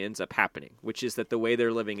actually ends up happening, which is that the way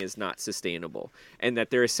they're living is not sustainable and that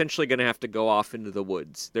they're essentially going to have to go off into the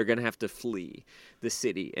woods. They're going to have to flee the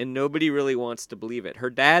city, and nobody really wants to believe it. Her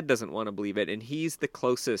dad doesn't want to believe it, and he's the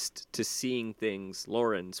closest to seeing things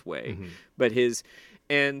Lauren's way. Mm-hmm.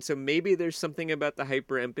 And so maybe there's something about the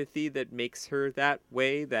hyper empathy that makes her that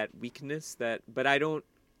way, that weakness, but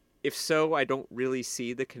if so, I don't really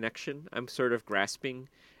see the connection. I'm sort of grasping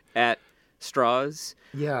at straws.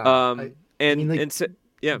 Yeah.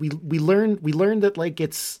 We learned that like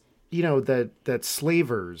it's, that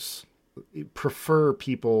slavers prefer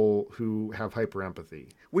people who have hyper empathy,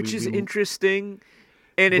 which is interesting.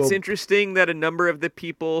 And it's interesting that a number of the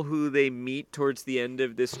people who they meet towards the end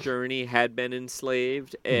of this journey had been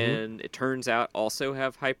enslaved, and it turns out also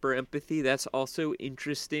have hyper empathy. That's also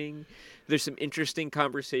interesting. There's some interesting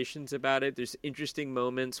conversations about it. There's interesting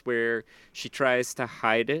moments where she tries to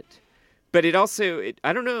hide it. But I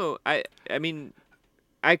don't know. I mean,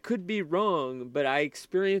 I could be wrong, but I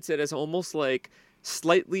experience it as almost like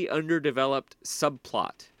slightly underdeveloped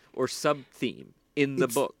subplot or sub-theme in the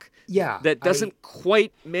book. Yeah. That doesn't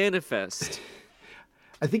quite manifest.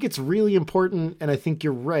 I think it's really important, and I think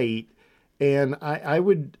you're right. And I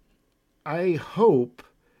hope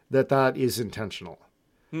that is intentional.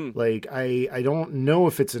 Like, I don't know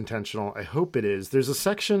if it's intentional. I hope it is. There's a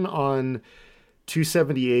section on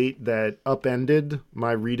 278 that upended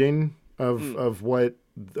my reading of what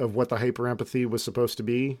the hyper empathy was supposed to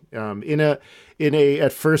be, in a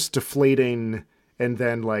at first deflating, and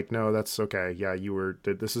then like, no, that's okay. Yeah,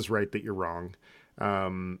 this is right that you're wrong.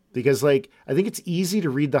 Because like, I think it's easy to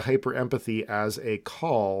read the hyper empathy as a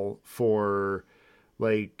call for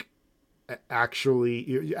like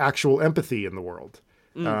actual empathy in the world.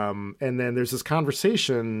 And then there's this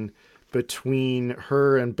conversation between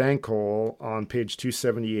her and Bankhole on page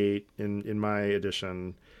 278 in my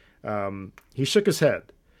edition. He shook his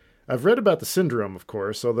head. I've read about the syndrome, of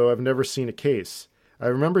course, although I've never seen a case. I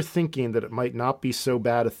remember thinking that it might not be so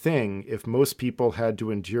bad a thing if most people had to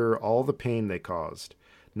endure all the pain they caused.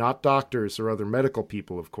 Not doctors or other medical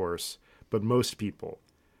people, of course, but most people.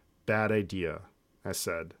 Bad idea, I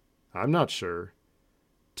said. I'm not sure.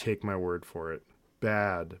 Take my word for it.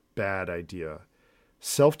 Bad idea.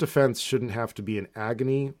 Self-defense shouldn't have to be an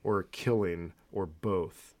agony or a killing or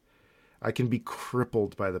both. I can be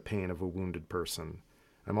crippled by the pain of a wounded person.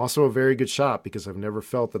 I'm also a very good shot because I've never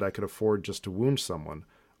felt that I could afford just to wound someone.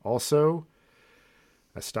 Also,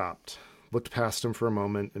 I stopped, looked past him for a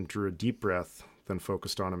moment and drew a deep breath, then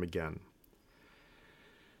focused on him again.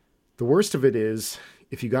 The worst of it is,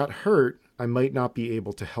 if you got hurt, I might not be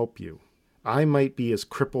able to help you. I might be as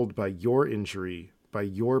crippled by your injury, by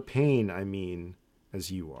your pain, I mean,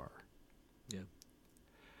 as you are. Yeah.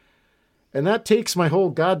 And that takes my whole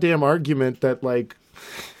goddamn argument that like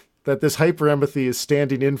that this hyper empathy is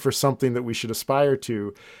standing in for something that we should aspire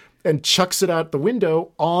to, and chucks it out the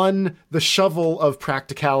window on the shovel of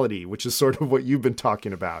practicality, which is sort of what you've been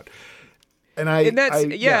talking about. And I don't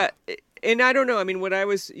know. I mean,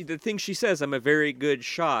 the thing she says, I'm a very good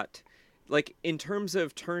shot. Like, in terms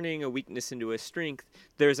of turning a weakness into a strength,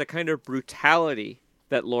 there's a kind of brutality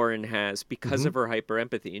that Lauren has because of her hyper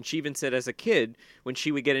empathy. And she even said as a kid, when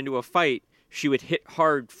she would get into a fight, she would hit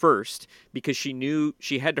hard first because she knew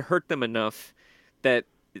she had to hurt them enough that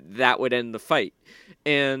would end the fight.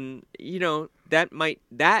 And, that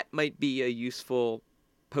might be a useful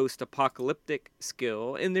post-apocalyptic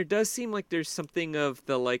skill. And there does seem like there's something of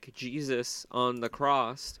the, like, Jesus on the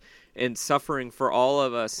cross and suffering for all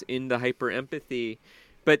of us in the hyper empathy,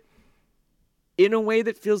 but in a way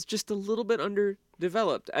that feels just a little bit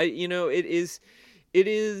underdeveloped. I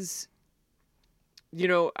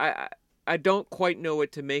don't quite know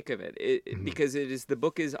what to make of it, because the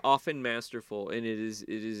book is often masterful, and it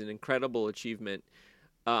is an incredible achievement.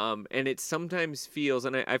 And it sometimes feels,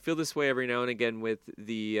 and I feel this way every now and again with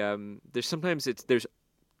there's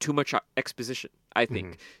too much exposition, I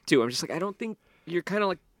think, too. I'm just like, I don't think you're kind of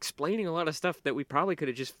like explaining a lot of stuff that we probably could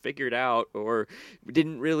have just figured out or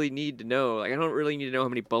didn't really need to know. Like, I don't really need to know how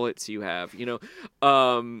many bullets you have,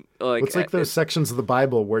 it's like those sections of the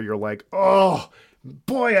Bible where you're like, oh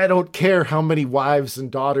boy, I don't care how many wives and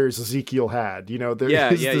daughters Ezekiel had.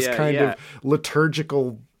 There is this kind of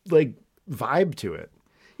liturgical like vibe to it.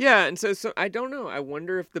 Yeah, and so I don't know. I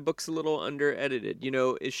wonder if the book's a little under-edited.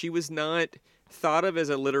 She was not thought of as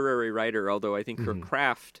a literary writer, although I think her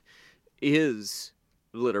craft is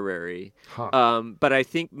literary. But I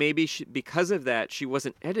think maybe because of that, she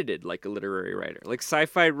wasn't edited like a literary writer. Like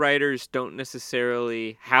sci-fi writers don't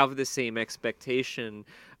necessarily have the same expectation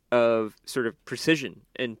of sort of precision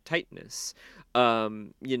and tightness.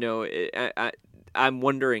 I'm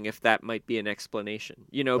wondering if that might be an explanation.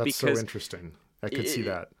 That's because so interesting. I could see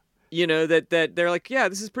that. That they're like, yeah,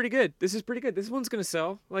 this is pretty good. This is pretty good. This one's going to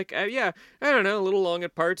sell. Like, yeah, I don't know, a little long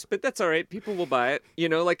at parts, but that's all right. People will buy it.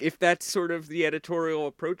 Like if that's sort of the editorial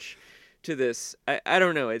approach to this, I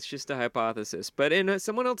don't know. It's just a hypothesis. But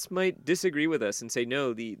someone else might disagree with us and say,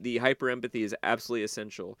 no, the hyper empathy is absolutely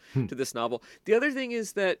essential to this novel. The other thing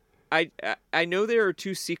is that I know there are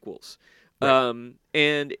 2 sequels. Right.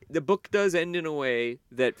 And the book does end in a way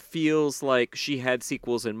that feels like she had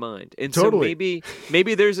sequels in mind. And totally. So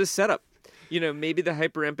maybe there's a setup. Maybe the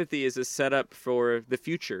hyper empathy is a setup for the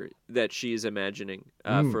future that she is imagining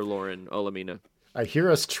for Lauren Olamina. I hear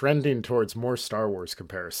us trending towards more Star Wars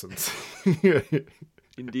comparisons.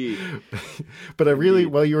 Indeed. But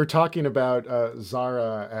while you were talking about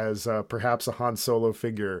Zara as perhaps a Han Solo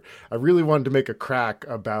figure, I really wanted to make a crack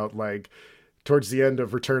about like towards the end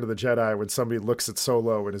of Return of the Jedi when somebody looks at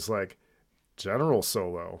Solo and is like, General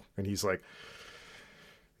Solo. And he's like,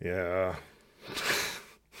 yeah.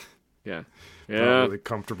 Yeah. Not really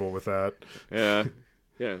comfortable with that. Yeah.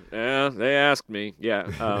 Yeah. They asked me. Yeah.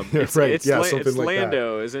 It's, right. It's something it's like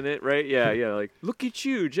Lando, that. isn't it? Right. Yeah. Like, look at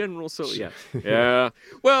you, General Solo. Yeah. Yeah.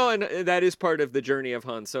 Well, and that is part of the journey of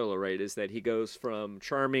Han Solo, right? Is that he goes from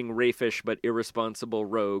charming, raifish, but irresponsible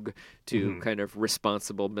rogue to kind of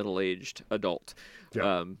responsible middle-aged adult.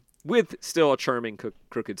 Yeah. With still a charming,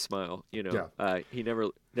 crooked smile. He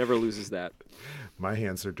never loses that. My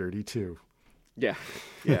hands are dirty too. Yeah.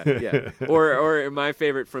 Or my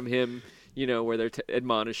favorite from him, where they're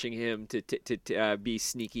admonishing him to be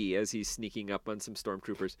sneaky as he's sneaking up on some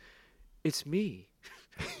stormtroopers. It's me.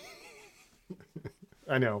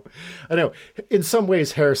 I know. In some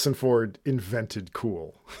ways, Harrison Ford invented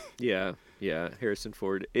cool. Yeah. Harrison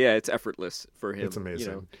Ford. Yeah, it's effortless for him. It's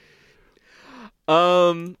amazing.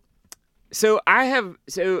 So I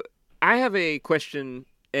have a question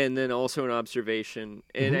and then also an observation,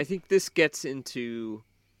 and I think this gets into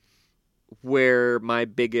where my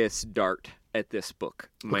biggest dart at this book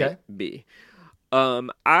might be.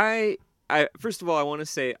 I first of all, I want to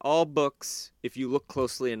say all books, if you look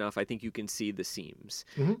closely enough, I think you can see the seams.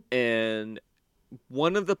 And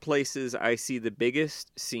one of the places I see the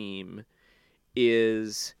biggest seam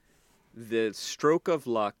is the stroke of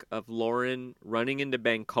luck of Lauren running into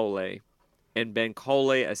Bancole and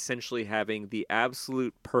Bancole essentially having the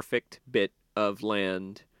absolute perfect bit of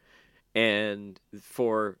land and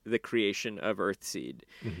for the creation of Earthseed.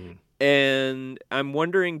 And I'm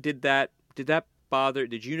wondering, did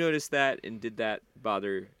you notice that, and did that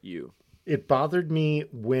bother you? It bothered me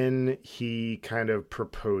when he kind of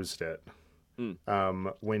proposed it.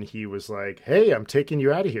 When he was like, hey, I'm taking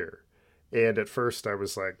you out of here. And at first I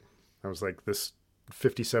was like, this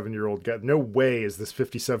 57-year-old guy, no way is this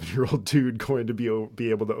 57-year-old dude going to be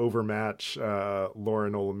able to overmatch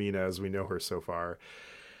Lauren Olamina as we know her so far.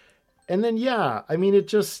 And then, it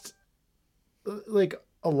just, like,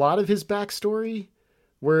 a lot of his backstory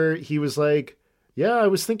where he was like, yeah, I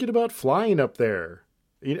was thinking about flying up there.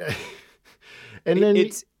 And then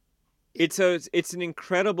it's an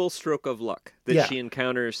incredible stroke of luck that she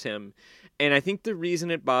encounters him. And I think the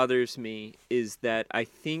reason it bothers me is that I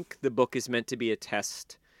think the book is meant to be a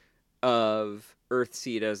test of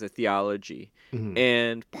Earthseed as a theology.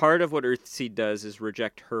 And part of what Earthseed does is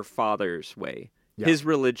reject her father's way. His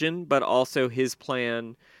religion, but also his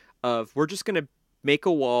plan of, we're just going to make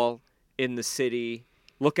a wall in the city,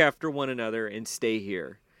 look after one another, and stay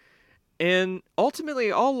here. And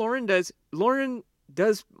ultimately, all Lauren does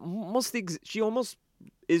she almost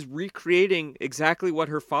is recreating exactly what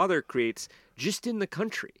her father creates, just in the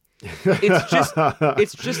country.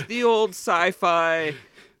 It's just the old sci-fi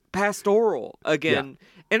pastoral again.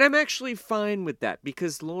 And I'm actually fine with that,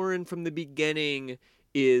 because Lauren from the beginning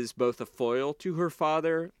is both a foil to her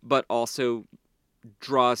father, but also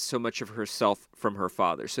draws so much of herself from her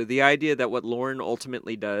father. So the idea that what Lauren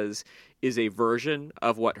ultimately does is a version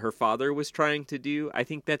of what her father was trying to do, I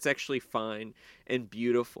think that's actually fine and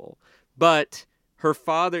beautiful. But her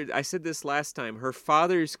father, I said this last time, her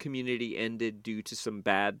father's community ended due to some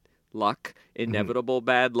bad luck, inevitable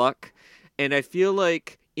bad luck. And I feel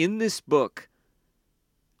like in this book,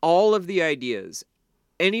 all of the ideas,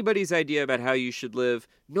 anybody's idea about how you should live,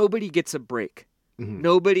 nobody gets a break.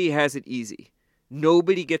 Nobody has it easy.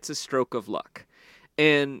 Nobody gets a stroke of luck.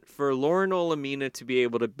 And for Lauren Olamina to be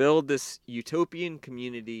able to build this utopian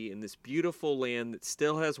community in this beautiful land that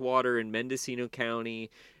still has water in Mendocino County,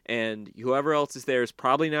 and whoever else is there is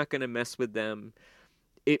probably not going to mess with them,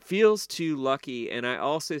 it feels too lucky. And I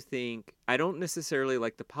also think I don't necessarily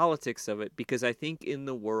like the politics of it, because I think in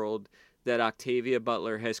the world that Octavia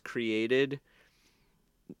Butler has created,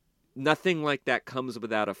 nothing like that comes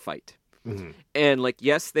without a fight. Mm-hmm. And like,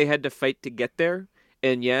 yes, they had to fight to get there.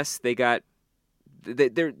 And yes,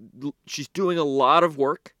 she's doing a lot of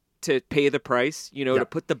work to pay the price, to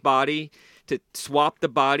put the body, to swap the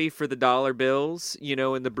body for the dollar bills,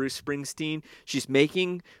 in the Bruce Springsteen. She's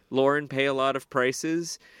making Lauren pay a lot of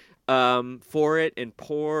prices for it. And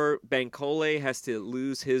poor Bankole has to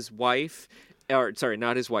lose his wife. Or, sorry,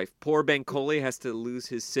 not his wife. Poor Bankole has to lose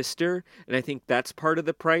his sister. And I think that's part of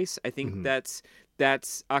the price. I think that's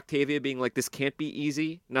Octavia being like, this can't be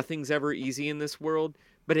easy. Nothing's ever easy in this world.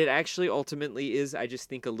 But it actually ultimately is, I just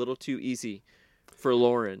think, a little too easy for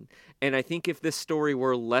Lauren. And I think if this story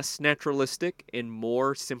were less naturalistic and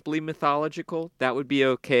more simply mythological, that would be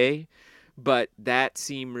okay. But that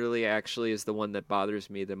scene really actually is the one that bothers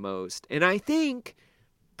me the most. And I think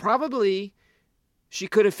probably she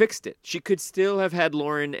could have fixed it. She could still have had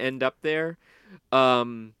Lauren end up there.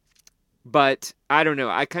 But I don't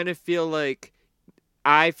know. I kind of feel like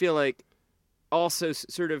also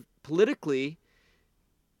sort of politically,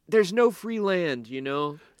 there's no free land,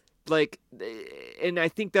 like, and I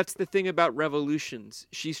think that's the thing about revolutions.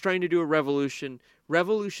 She's trying to do a revolution.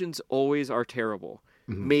 Revolutions always are terrible.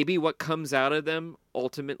 Mm-hmm. Maybe what comes out of them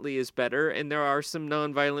ultimately is better. And there are some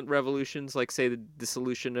nonviolent revolutions, like, say, the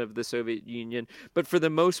dissolution of the Soviet Union. But for the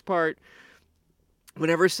most part,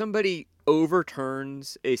 whenever somebody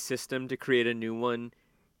overturns a system to create a new one,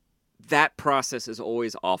 that process is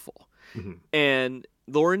always awful. Mm-hmm. And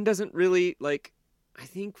Lauren doesn't really, I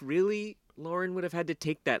think really Lauren would have had to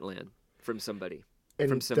take that land from somebody,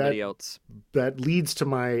 else. That leads to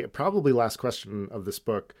my probably last question of this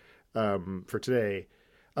book for today.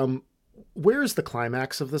 Where is the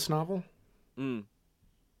climax of this novel?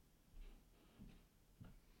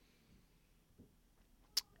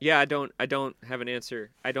 Yeah, I don't have an answer.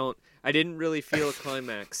 I didn't really feel a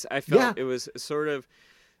climax. I felt it was sort of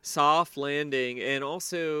soft landing, and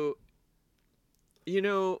also,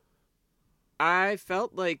 I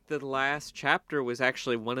felt like the last chapter was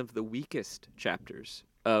actually one of the weakest chapters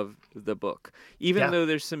of the book, even though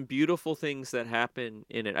there's some beautiful things that happen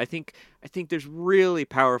in it. I think there's really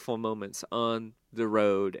powerful moments on the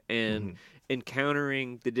road, and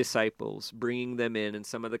encountering the disciples, bringing them in, and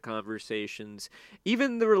some of the conversations,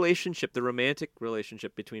 even the romantic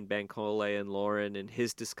relationship between Bankole and Lauren, and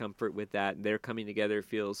his discomfort with that, and their coming together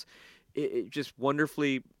feels it just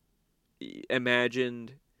wonderfully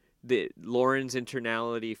imagined. Lauren's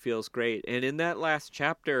internality feels great. And in that last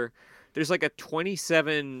chapter, there's like a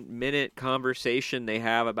 27-minute conversation they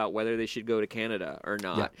have about whether they should go to Canada or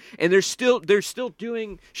not. Yeah. And she's still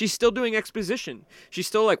doing exposition. She's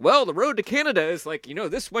still like, well, the road to Canada is like,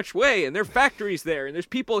 this much way, and there are factories there, and there's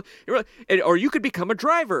people, or you could become a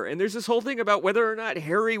driver. And there's this whole thing about whether or not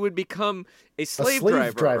Harry would become a slave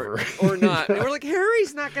driver. Or not. And we're like,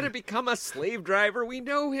 Harry's not going to become a slave driver. We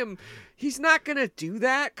know him. He's not going to do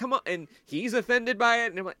that. Come on. And he's offended by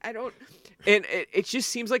it. And I'm like, I don't. And it just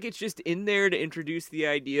seems like it's just in there to introduce the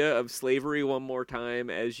idea of slavery one more time,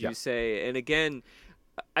 as you say. And again,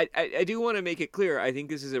 I do want to make it clear, I think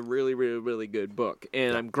this is a really, really, really good book.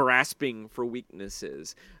 And I'm grasping for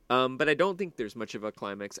weaknesses. But I don't think there's much of a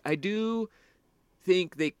climax. I do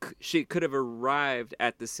think she could have arrived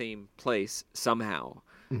at the same place somehow.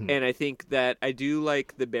 Mm-hmm. And I think that I do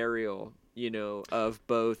like the burial, of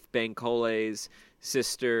both Bankole's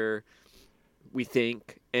sister, we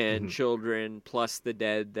think, and children, plus the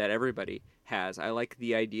dead that everybody has. I like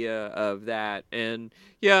the idea of that. And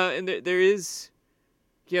there's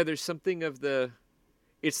something of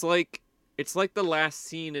it's like the last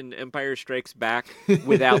scene in Empire Strikes Back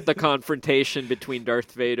without the confrontation between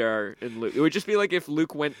Darth Vader and Luke. It would just be like if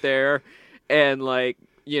Luke went there and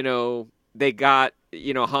they got,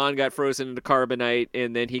 Han got frozen into carbonite,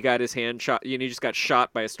 and then he got his hand shot. He just got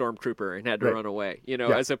shot by a stormtrooper and had to run away.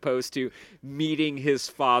 As opposed to meeting his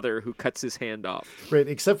father who cuts his hand off. Right.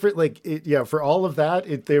 Except for for all of that,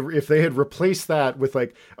 if they had replaced that with a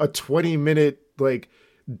 20-minute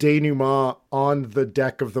denouement on the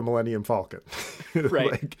deck of the Millennium Falcon,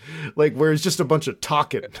 right? Where it's just a bunch of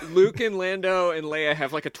talking. Luke and Lando and Leia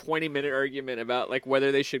have a 20-minute argument about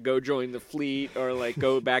whether they should go join the fleet or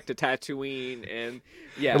go back to Tatooine, and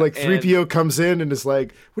 3PO comes in and is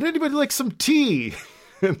like, "Would anybody like some tea?"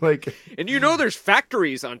 Like, and there's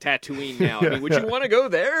factories on Tatooine now. I mean, would you want to go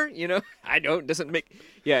there? I don't. Doesn't make.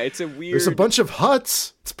 Yeah, it's a weird. There's a bunch of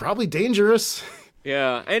huts. It's probably dangerous.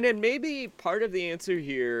 Yeah, and then maybe part of the answer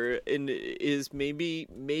here is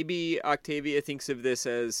maybe Octavia thinks of this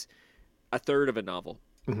as a third of a novel.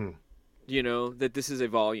 Mm-hmm. That this is a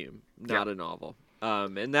volume, not a novel.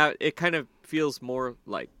 And that it kind of feels more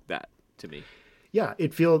like that to me. Yeah,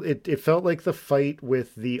 it felt like the fight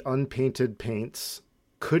with the unpainted paints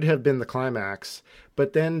could have been the climax,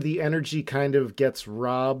 but then the energy kind of gets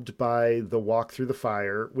robbed by the walk through the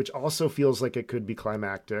fire, which also feels like it could be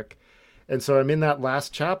climactic. And so I'm in that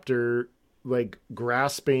last chapter, like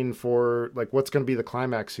grasping for like what's going to be the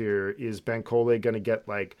climax here. Is Bankole going to get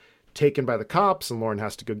like taken by the cops and Lauren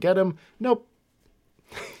has to go get him? Nope.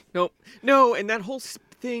 No, and that whole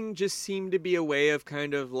thing just seemed to be a way of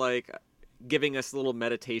kind of like giving us a little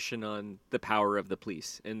meditation on the power of the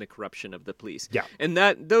police and the corruption of the police. Yeah. And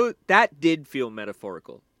that did feel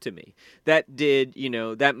metaphorical to me. That did,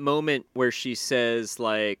 that moment where she says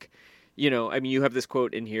like, I mean, you have this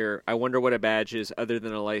quote in here, I wonder what a badge is other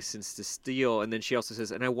than a license to steal. And then she also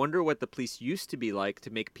says, and I wonder what the police used to be like to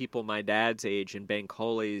make people my dad's age and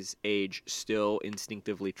Bankole's age still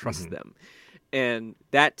instinctively trust them. And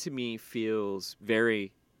that to me feels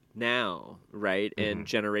very now, right? And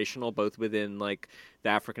generational, both within like the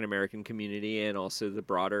African American community and also the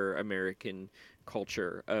broader American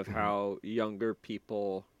culture of how younger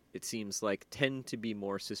people, it seems like, tend to be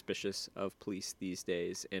more suspicious of police these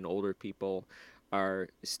days, and older people are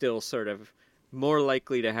still sort of more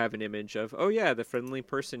likely to have an image of, oh yeah, the friendly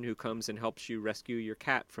person who comes and helps you rescue your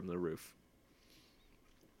cat from the roof.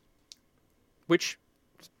 Which,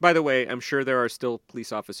 by the way, I'm sure there are still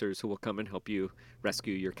police officers who will come and help you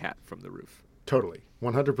rescue your cat from the roof. Totally.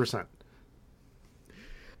 100%.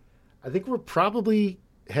 I think we're probably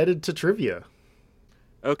headed to trivia.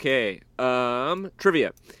 Okay.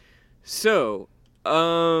 Trivia. So,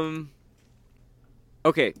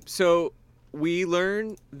 okay. So we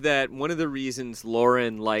learn that one of the reasons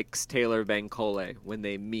Lauren likes Taylor Bankole when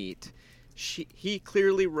they meet, he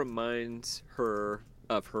clearly reminds her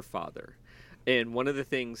of her father. And one of the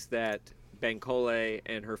things that Bankole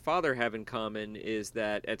and her father have in common is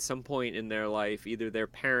that at some point in their life, either their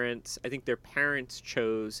parents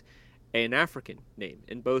chose an African name.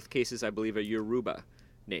 In both cases, I believe a Yoruba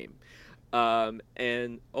name.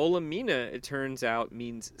 And Olamina, it turns out,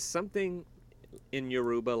 means something in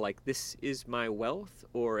Yoruba like this is my wealth,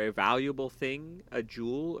 or a valuable thing, a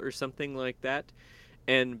jewel, or something like that.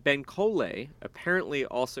 And Bankole apparently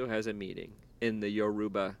also has a meaning in the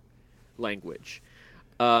Yoruba language.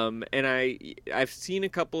 And I've seen a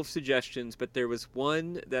couple of suggestions, but there was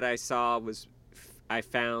one that I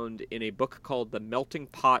found in a book called The Melting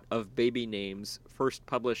Pot of Baby Names, first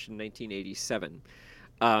published in 1987,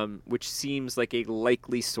 which seems like a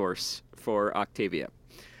likely source for Octavia.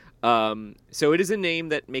 So it is a name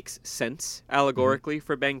that makes sense allegorically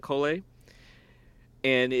for Bankole,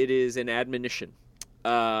 and it is an admonition.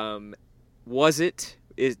 Does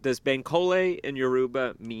Bankole in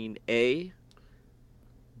Yoruba mean A,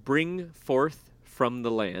 bring forth from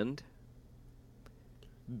the land,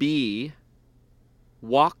 B,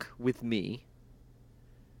 walk with me,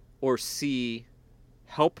 or C,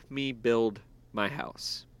 help me build my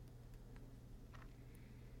house?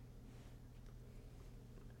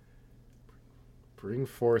 Bring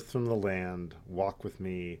forth from the land, walk with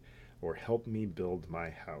me, or help me build my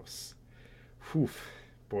house. Whew.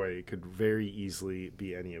 Boy, it could very easily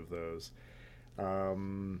be any of those.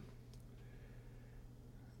 I'm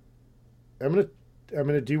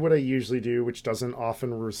gonna do what I usually do, which doesn't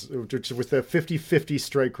often, which with a 50-50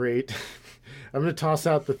 strike rate. I'm gonna toss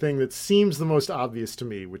out the thing that seems the most obvious to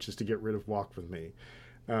me, which is to get rid of walk with me,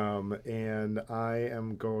 and I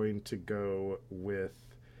am going to go with.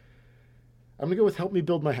 I'm gonna go with help me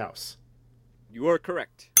build my house. You are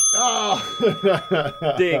correct.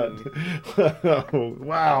 Oh, ding! Oh,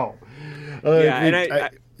 wow.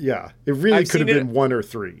 It really could have been 1 or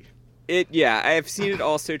 3. I have seen it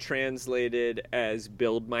also translated as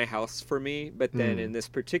 "build my house for me," but then in this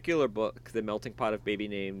particular book, The Melting Pot of Baby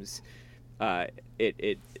Names,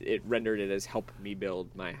 it rendered it as "help me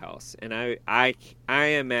build my house," and I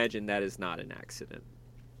imagine that is not an accident.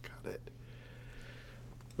 Got it.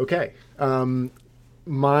 Okay,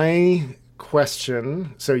 my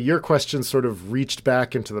question. So your question sort of reached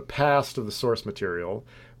back into the past of the source material.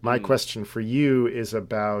 My question for you is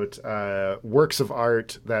about works of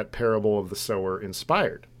art that Parable of the Sower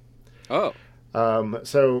inspired. Oh.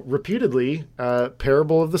 So reputedly,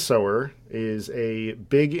 Parable of the Sower is a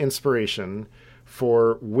big inspiration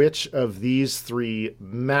for which of these three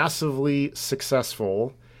massively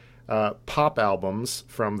successful pop albums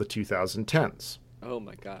from the 2010s? Oh,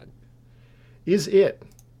 my God. Is it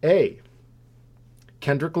A,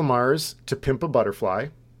 Kendrick Lamar's To Pimp a Butterfly,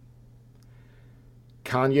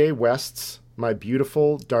 Kanye West's My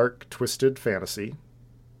Beautiful Dark Twisted Fantasy,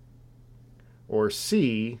 or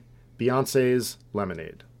C, Beyonce's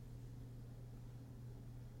Lemonade?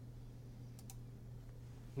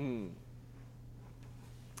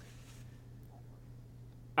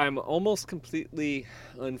 I'm almost completely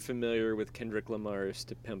unfamiliar with Kendrick Lamar's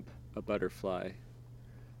To Pimp a Butterfly.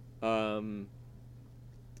 Kanye's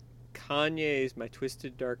My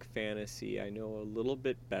Twisted Dark Fantasy I know a little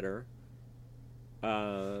bit better.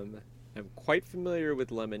 I'm quite familiar with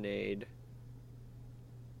Lemonade.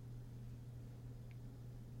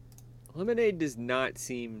 Lemonade does not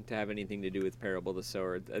seem to have anything to do with Parable of the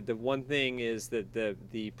Sower. The one thing is that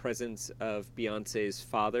the presence of Beyonce's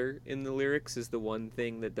father in the lyrics is the one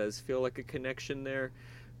thing that does feel like a connection there.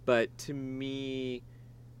 But to me,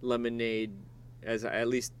 Lemonade, as at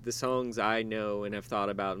least the songs I know and have thought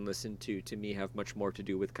about and listened to me have much more to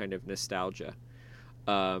do with kind of nostalgia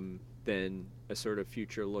than a sort of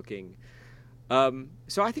future-looking.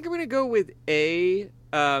 So I think I'm going to go with A,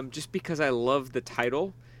 just because I love the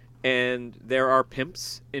title. And there are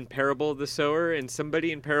pimps in Parable of the Sower, and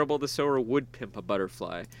somebody in Parable of the Sower would pimp a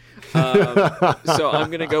butterfly. So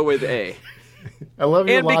I'm going to go with A. I love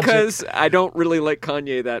your logic. And because I don't really like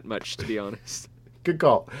Kanye that much, to be honest. Good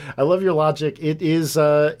call. I love your logic. It is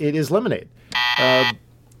Lemonade.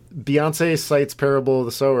 Beyonce cites Parable of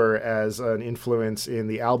the Sower as an influence in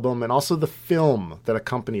the album and also the film that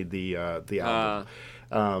accompanied the album.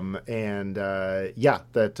 That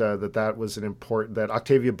was an important, that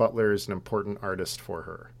Octavia Butler is an important artist for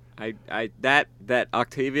her. That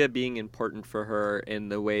Octavia being important for her in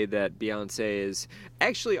the way that Beyonce is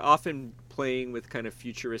actually often playing with kind of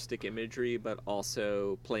futuristic imagery, but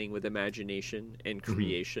also playing with imagination and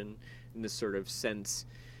creation in this sort of sense.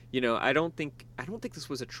 You know, I don't think this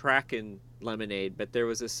was a track in Lemonade, but there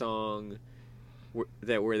was a song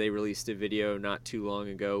where they released a video not too long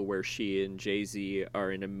ago where she and Jay-Z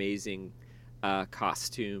are in amazing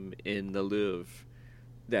costume in the Louvre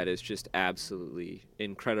that is just absolutely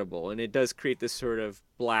incredible. And it does create this sort of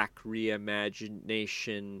black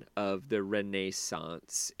reimagination of the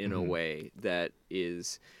Renaissance in a way that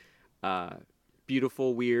is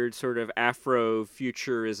beautiful, weird, sort of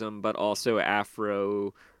Afro-futurism, but also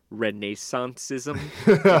Afro-Renaissanceism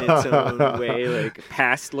in its own way, like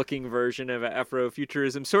past-looking version of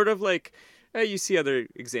Afrofuturism, sort of like you see other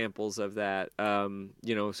examples of that,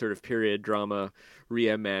 sort of period drama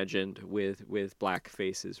reimagined with black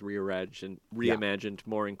faces, reimagined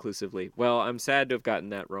more inclusively. Well, I'm sad to have gotten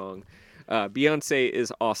that wrong. Beyonce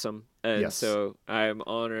is awesome, and so I'm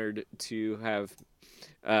honored to have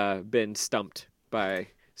been stumped by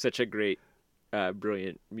such a great,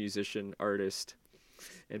 brilliant musician, artist,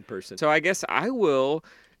 in person. So I guess I will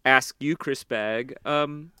ask you, Chris Bagg,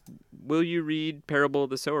 will you read Parable of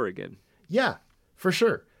the Sower again? Yeah, for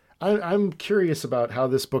sure. I'm curious about how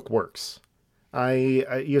this book works.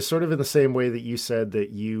 You're sort of in the same way that you said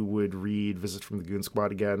that you would read Visit from the Goon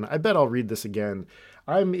Squad again. I bet I'll read this again.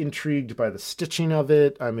 I'm intrigued by the stitching of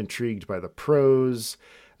it. I'm intrigued by the prose.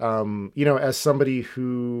 As somebody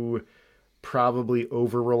who probably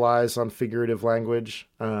over-relies on figurative language,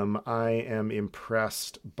 I am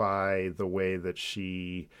impressed by the way that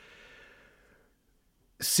she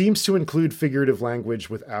seems to include figurative language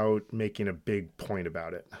without making a big point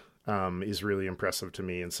about it. Is really impressive to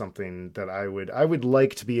me, and something that I would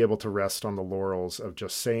like to be able to rest on the laurels of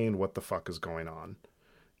just saying what the fuck is going on.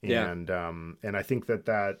 Yeah. And I think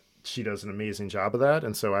that she does an amazing job of that,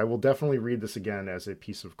 and so I will definitely read this again as a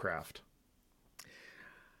piece of craft.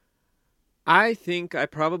 I think I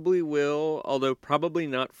probably will, although probably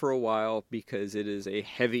not for a while, because it is a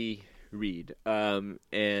heavy read. And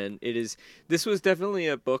this was definitely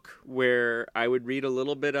a book where I would read a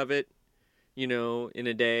little bit of it, in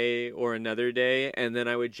a day or another day, and then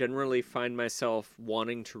I would generally find myself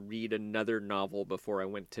wanting to read another novel before I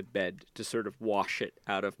went to bed to sort of wash it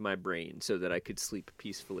out of my brain so that I could sleep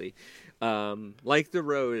peacefully. Like The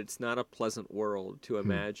Road, it's not a pleasant world to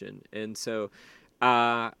imagine. And so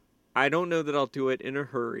I don't know that I'll do it in a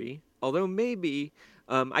hurry, although maybe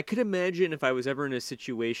I could imagine if I was ever in a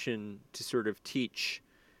situation to sort of teach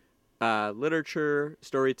literature,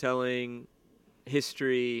 storytelling,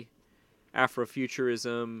 history,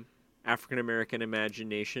 Afrofuturism, African-American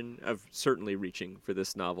imagination, of certainly reaching for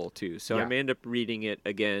this novel too. So I may end up reading it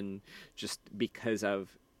again just because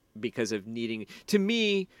of because of needing. To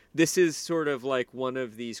me, this is sort of like one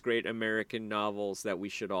of these great American novels that we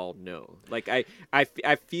should all know. Like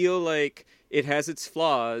I feel like it has its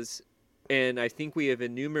flaws, and I think we have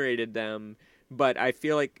enumerated them. But I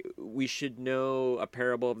feel like we should know A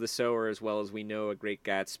Parable of the Sower as well as we know A Great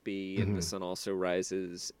Gatsby and The Sun Also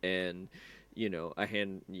Rises and,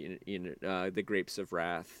 The Grapes of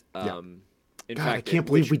Wrath. In fact, I can't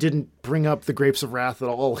believe we didn't bring up The Grapes of Wrath at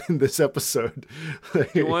all in this episode.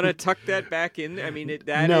 You want to tuck that back in? I mean, is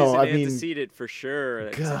an antecedent for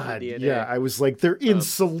sure. God, yeah. I was like, they're in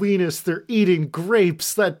Salinas. They're eating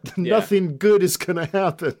grapes. Nothing good is going to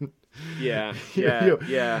happen. Yeah.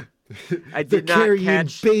 I did not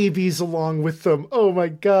catch babies along with them. Oh my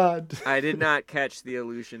God! I did not catch the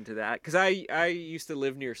allusion to that because I used to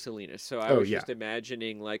live near Salinas, so I was just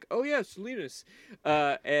imagining like, oh yeah, Salinas,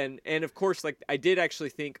 and of course like I did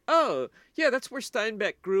actually think, oh yeah, that's where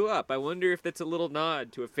Steinbeck grew up. I wonder if that's a little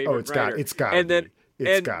nod to a favorite writer. It's got.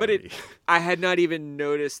 I had not even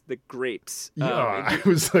noticed the grapes. I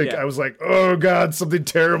was like, oh God, something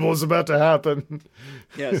terrible is about to happen.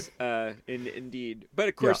 Yes, indeed. But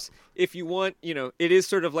of course, if you want, it is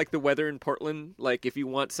sort of like the weather in Portland. Like if you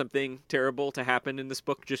want something terrible to happen in this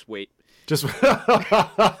book, just wait.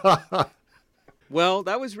 Well,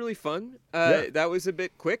 that was really fun. That was a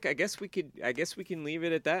bit quick. I guess we can leave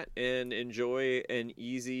it at that and enjoy an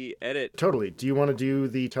easy edit. Totally. Do you want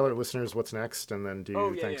to tell our listeners what's next, and then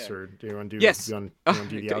thanks, or do you want to do? Yes. Do you want to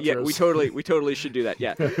do the outros? Yeah, we totally should do that.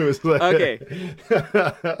 Yeah. Okay.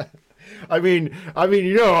 I mean,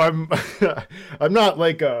 I'm not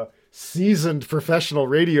like a seasoned professional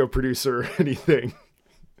radio producer or anything.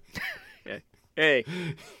 Hey,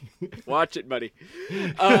 watch it, buddy.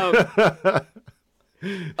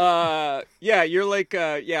 You're like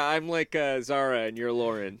I'm like Zara and you're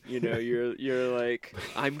Lauren. You're like,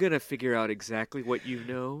 I'm gonna figure out exactly what you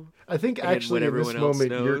know. I think actually in this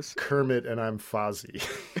moment you're Kermit and I'm Fozzie.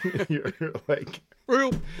 You're like,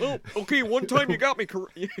 well, okay. One time you got me,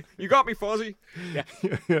 Fozzie.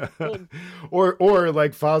 Yeah. Or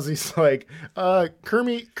like Fozzie's like,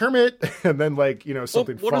 Kermit, and then like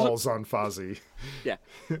something falls on Fozzie. Yeah.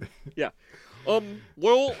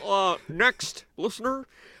 Next listener,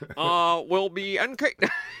 will be NK.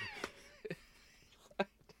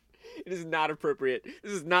 It is not appropriate.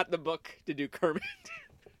 This is not the book to do Kermit.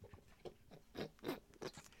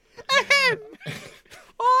 I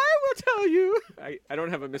will tell you. I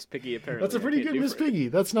don't have a Miss Piggy, apparently. That's a pretty good Miss Piggy.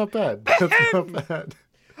 That's not bad. That's not bad.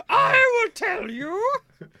 I will tell you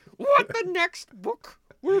what the next book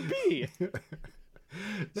will be.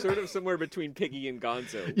 Sort of somewhere between Piggy and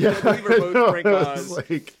Gonzo. Yeah, I believe are both Frank Oz.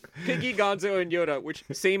 Like... Piggy, Gonzo, and Yoda, which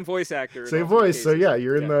same voice actor. Same voice. So yeah,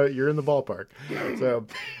 you're in the ballpark. So,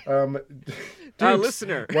 Dukes,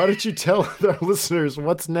 listener, why don't you tell our listeners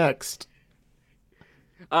what's next?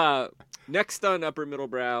 Next on Upper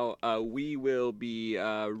Middlebrow, we will be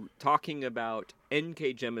talking about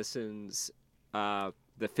N.K. Jemison's The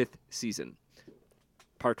Fifth Season.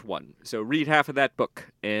 Part 1. So read half of that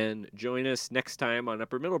book and join us next time on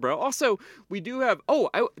Upper Middlebrow. Also, we do have...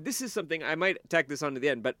 this is something... I might tack this on to the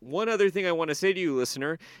end, but one other thing I want to say to you,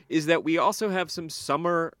 listener, is that we also have some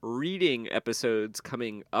summer reading episodes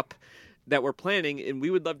coming up that we're planning, and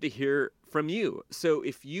we would love to hear from you. So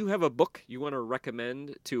if you have a book you want to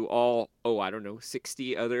recommend to all,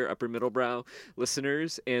 60 other Upper Middlebrow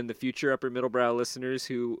listeners and the future Upper Middlebrow listeners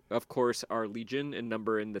who, of course, are legion and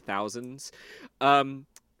number in the thousands, the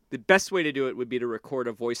best way to do it would be to record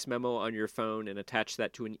a voice memo on your phone and attach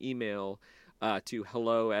that to an email to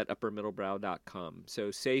hello@uppermiddlebrow.com.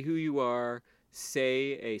 So say who you are,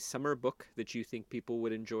 say a summer book that you think people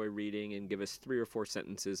would enjoy reading, and give us 3 or 4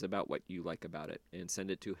 sentences about what you like about it, and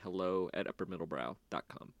send it to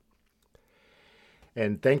hello@uppermiddlebrow.com.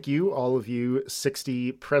 And thank you, all of you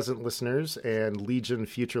 60 present listeners and Legion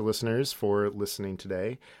future listeners, for listening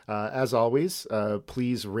today. As always,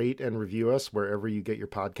 please rate and review us wherever you get your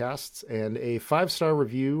podcasts. And a 5-star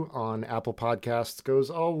review on Apple Podcasts goes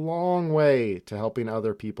a long way to helping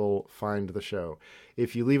other people find the show.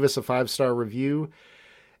 If you leave us a 5-star review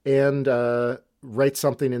and write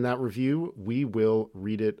something in that review, we will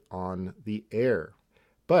read it on the air.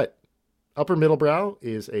 But Upper Middlebrow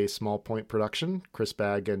is a Small Point production. Chris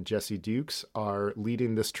Bagg and Jesse Dukes are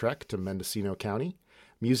leading this trek to Mendocino County.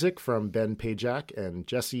 Music from Ben Pajak and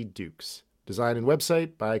Jesse Dukes. Design and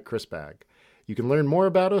website by Chris Bagg. You can learn more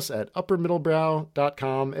about us at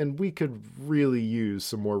uppermiddlebrow.com, and we could really use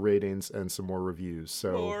some more ratings and some more reviews.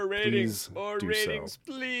 So more ratings,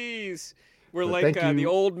 please. We're but like the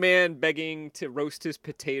old man begging to roast his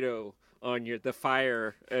potato on the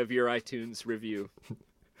fire of your iTunes review.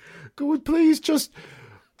 Go, please, just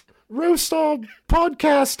roast our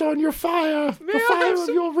podcast on your fire. The fire of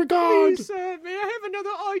your regard. Please, may I have another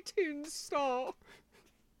iTunes star?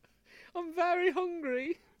 I'm very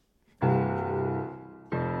hungry.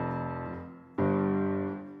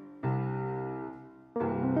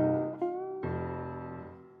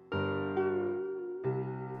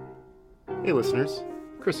 Hey listeners,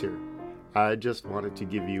 Chris here. I just wanted to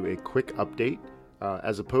give you a quick update.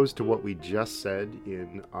 As opposed to what we just said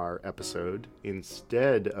in our episode,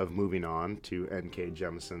 instead of moving on to N.K.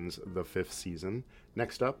 Jemisin's The Fifth Season,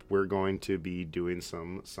 next up we're going to be doing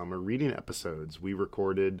some summer reading episodes. We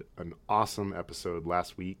recorded an awesome episode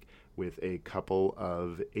last week with a couple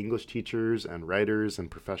of English teachers and writers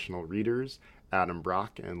and professional readers, Adam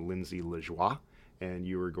Brock and Lindsay Lajoie, and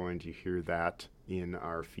you are going to hear that in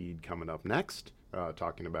our feed coming up next.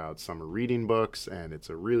 Talking about summer reading books, and it's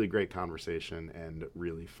a really great conversation and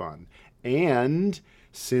really fun. And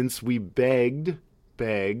since we begged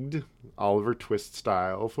Oliver Twist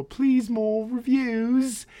style for please more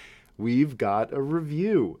reviews, we've got a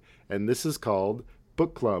review, and this is called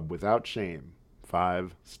Book Club Without Shame,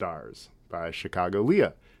 5 stars, by Chicago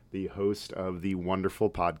Leah, the host of the wonderful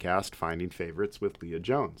podcast Finding Favorites with Leah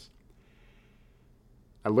Jones.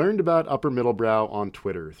 I learned about Upper Middlebrow on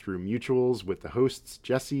Twitter through mutuals with the hosts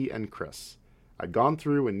Jesse and Chris. I'd gone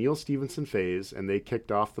through a Neil Stephenson phase, and they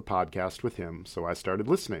kicked off the podcast with him, so I started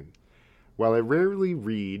listening. While I rarely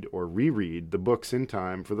read or reread the books in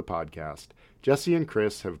time for the podcast, Jesse and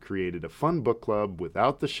Chris have created a fun book club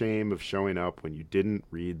without the shame of showing up when you didn't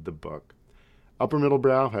read the book. Upper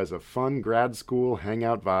Middlebrow has a fun grad school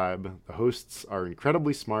hangout vibe. The hosts are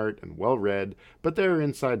incredibly smart and well-read, but there are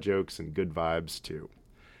inside jokes and good vibes too.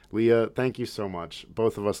 Leah, thank you so much.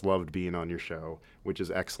 Both of us loved being on your show, which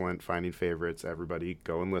is excellent. Finding Favorites, everybody,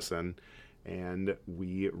 go and listen. And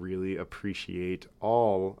we really appreciate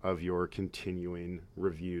all of your continuing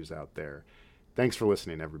reviews out there. Thanks for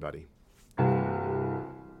listening, everybody.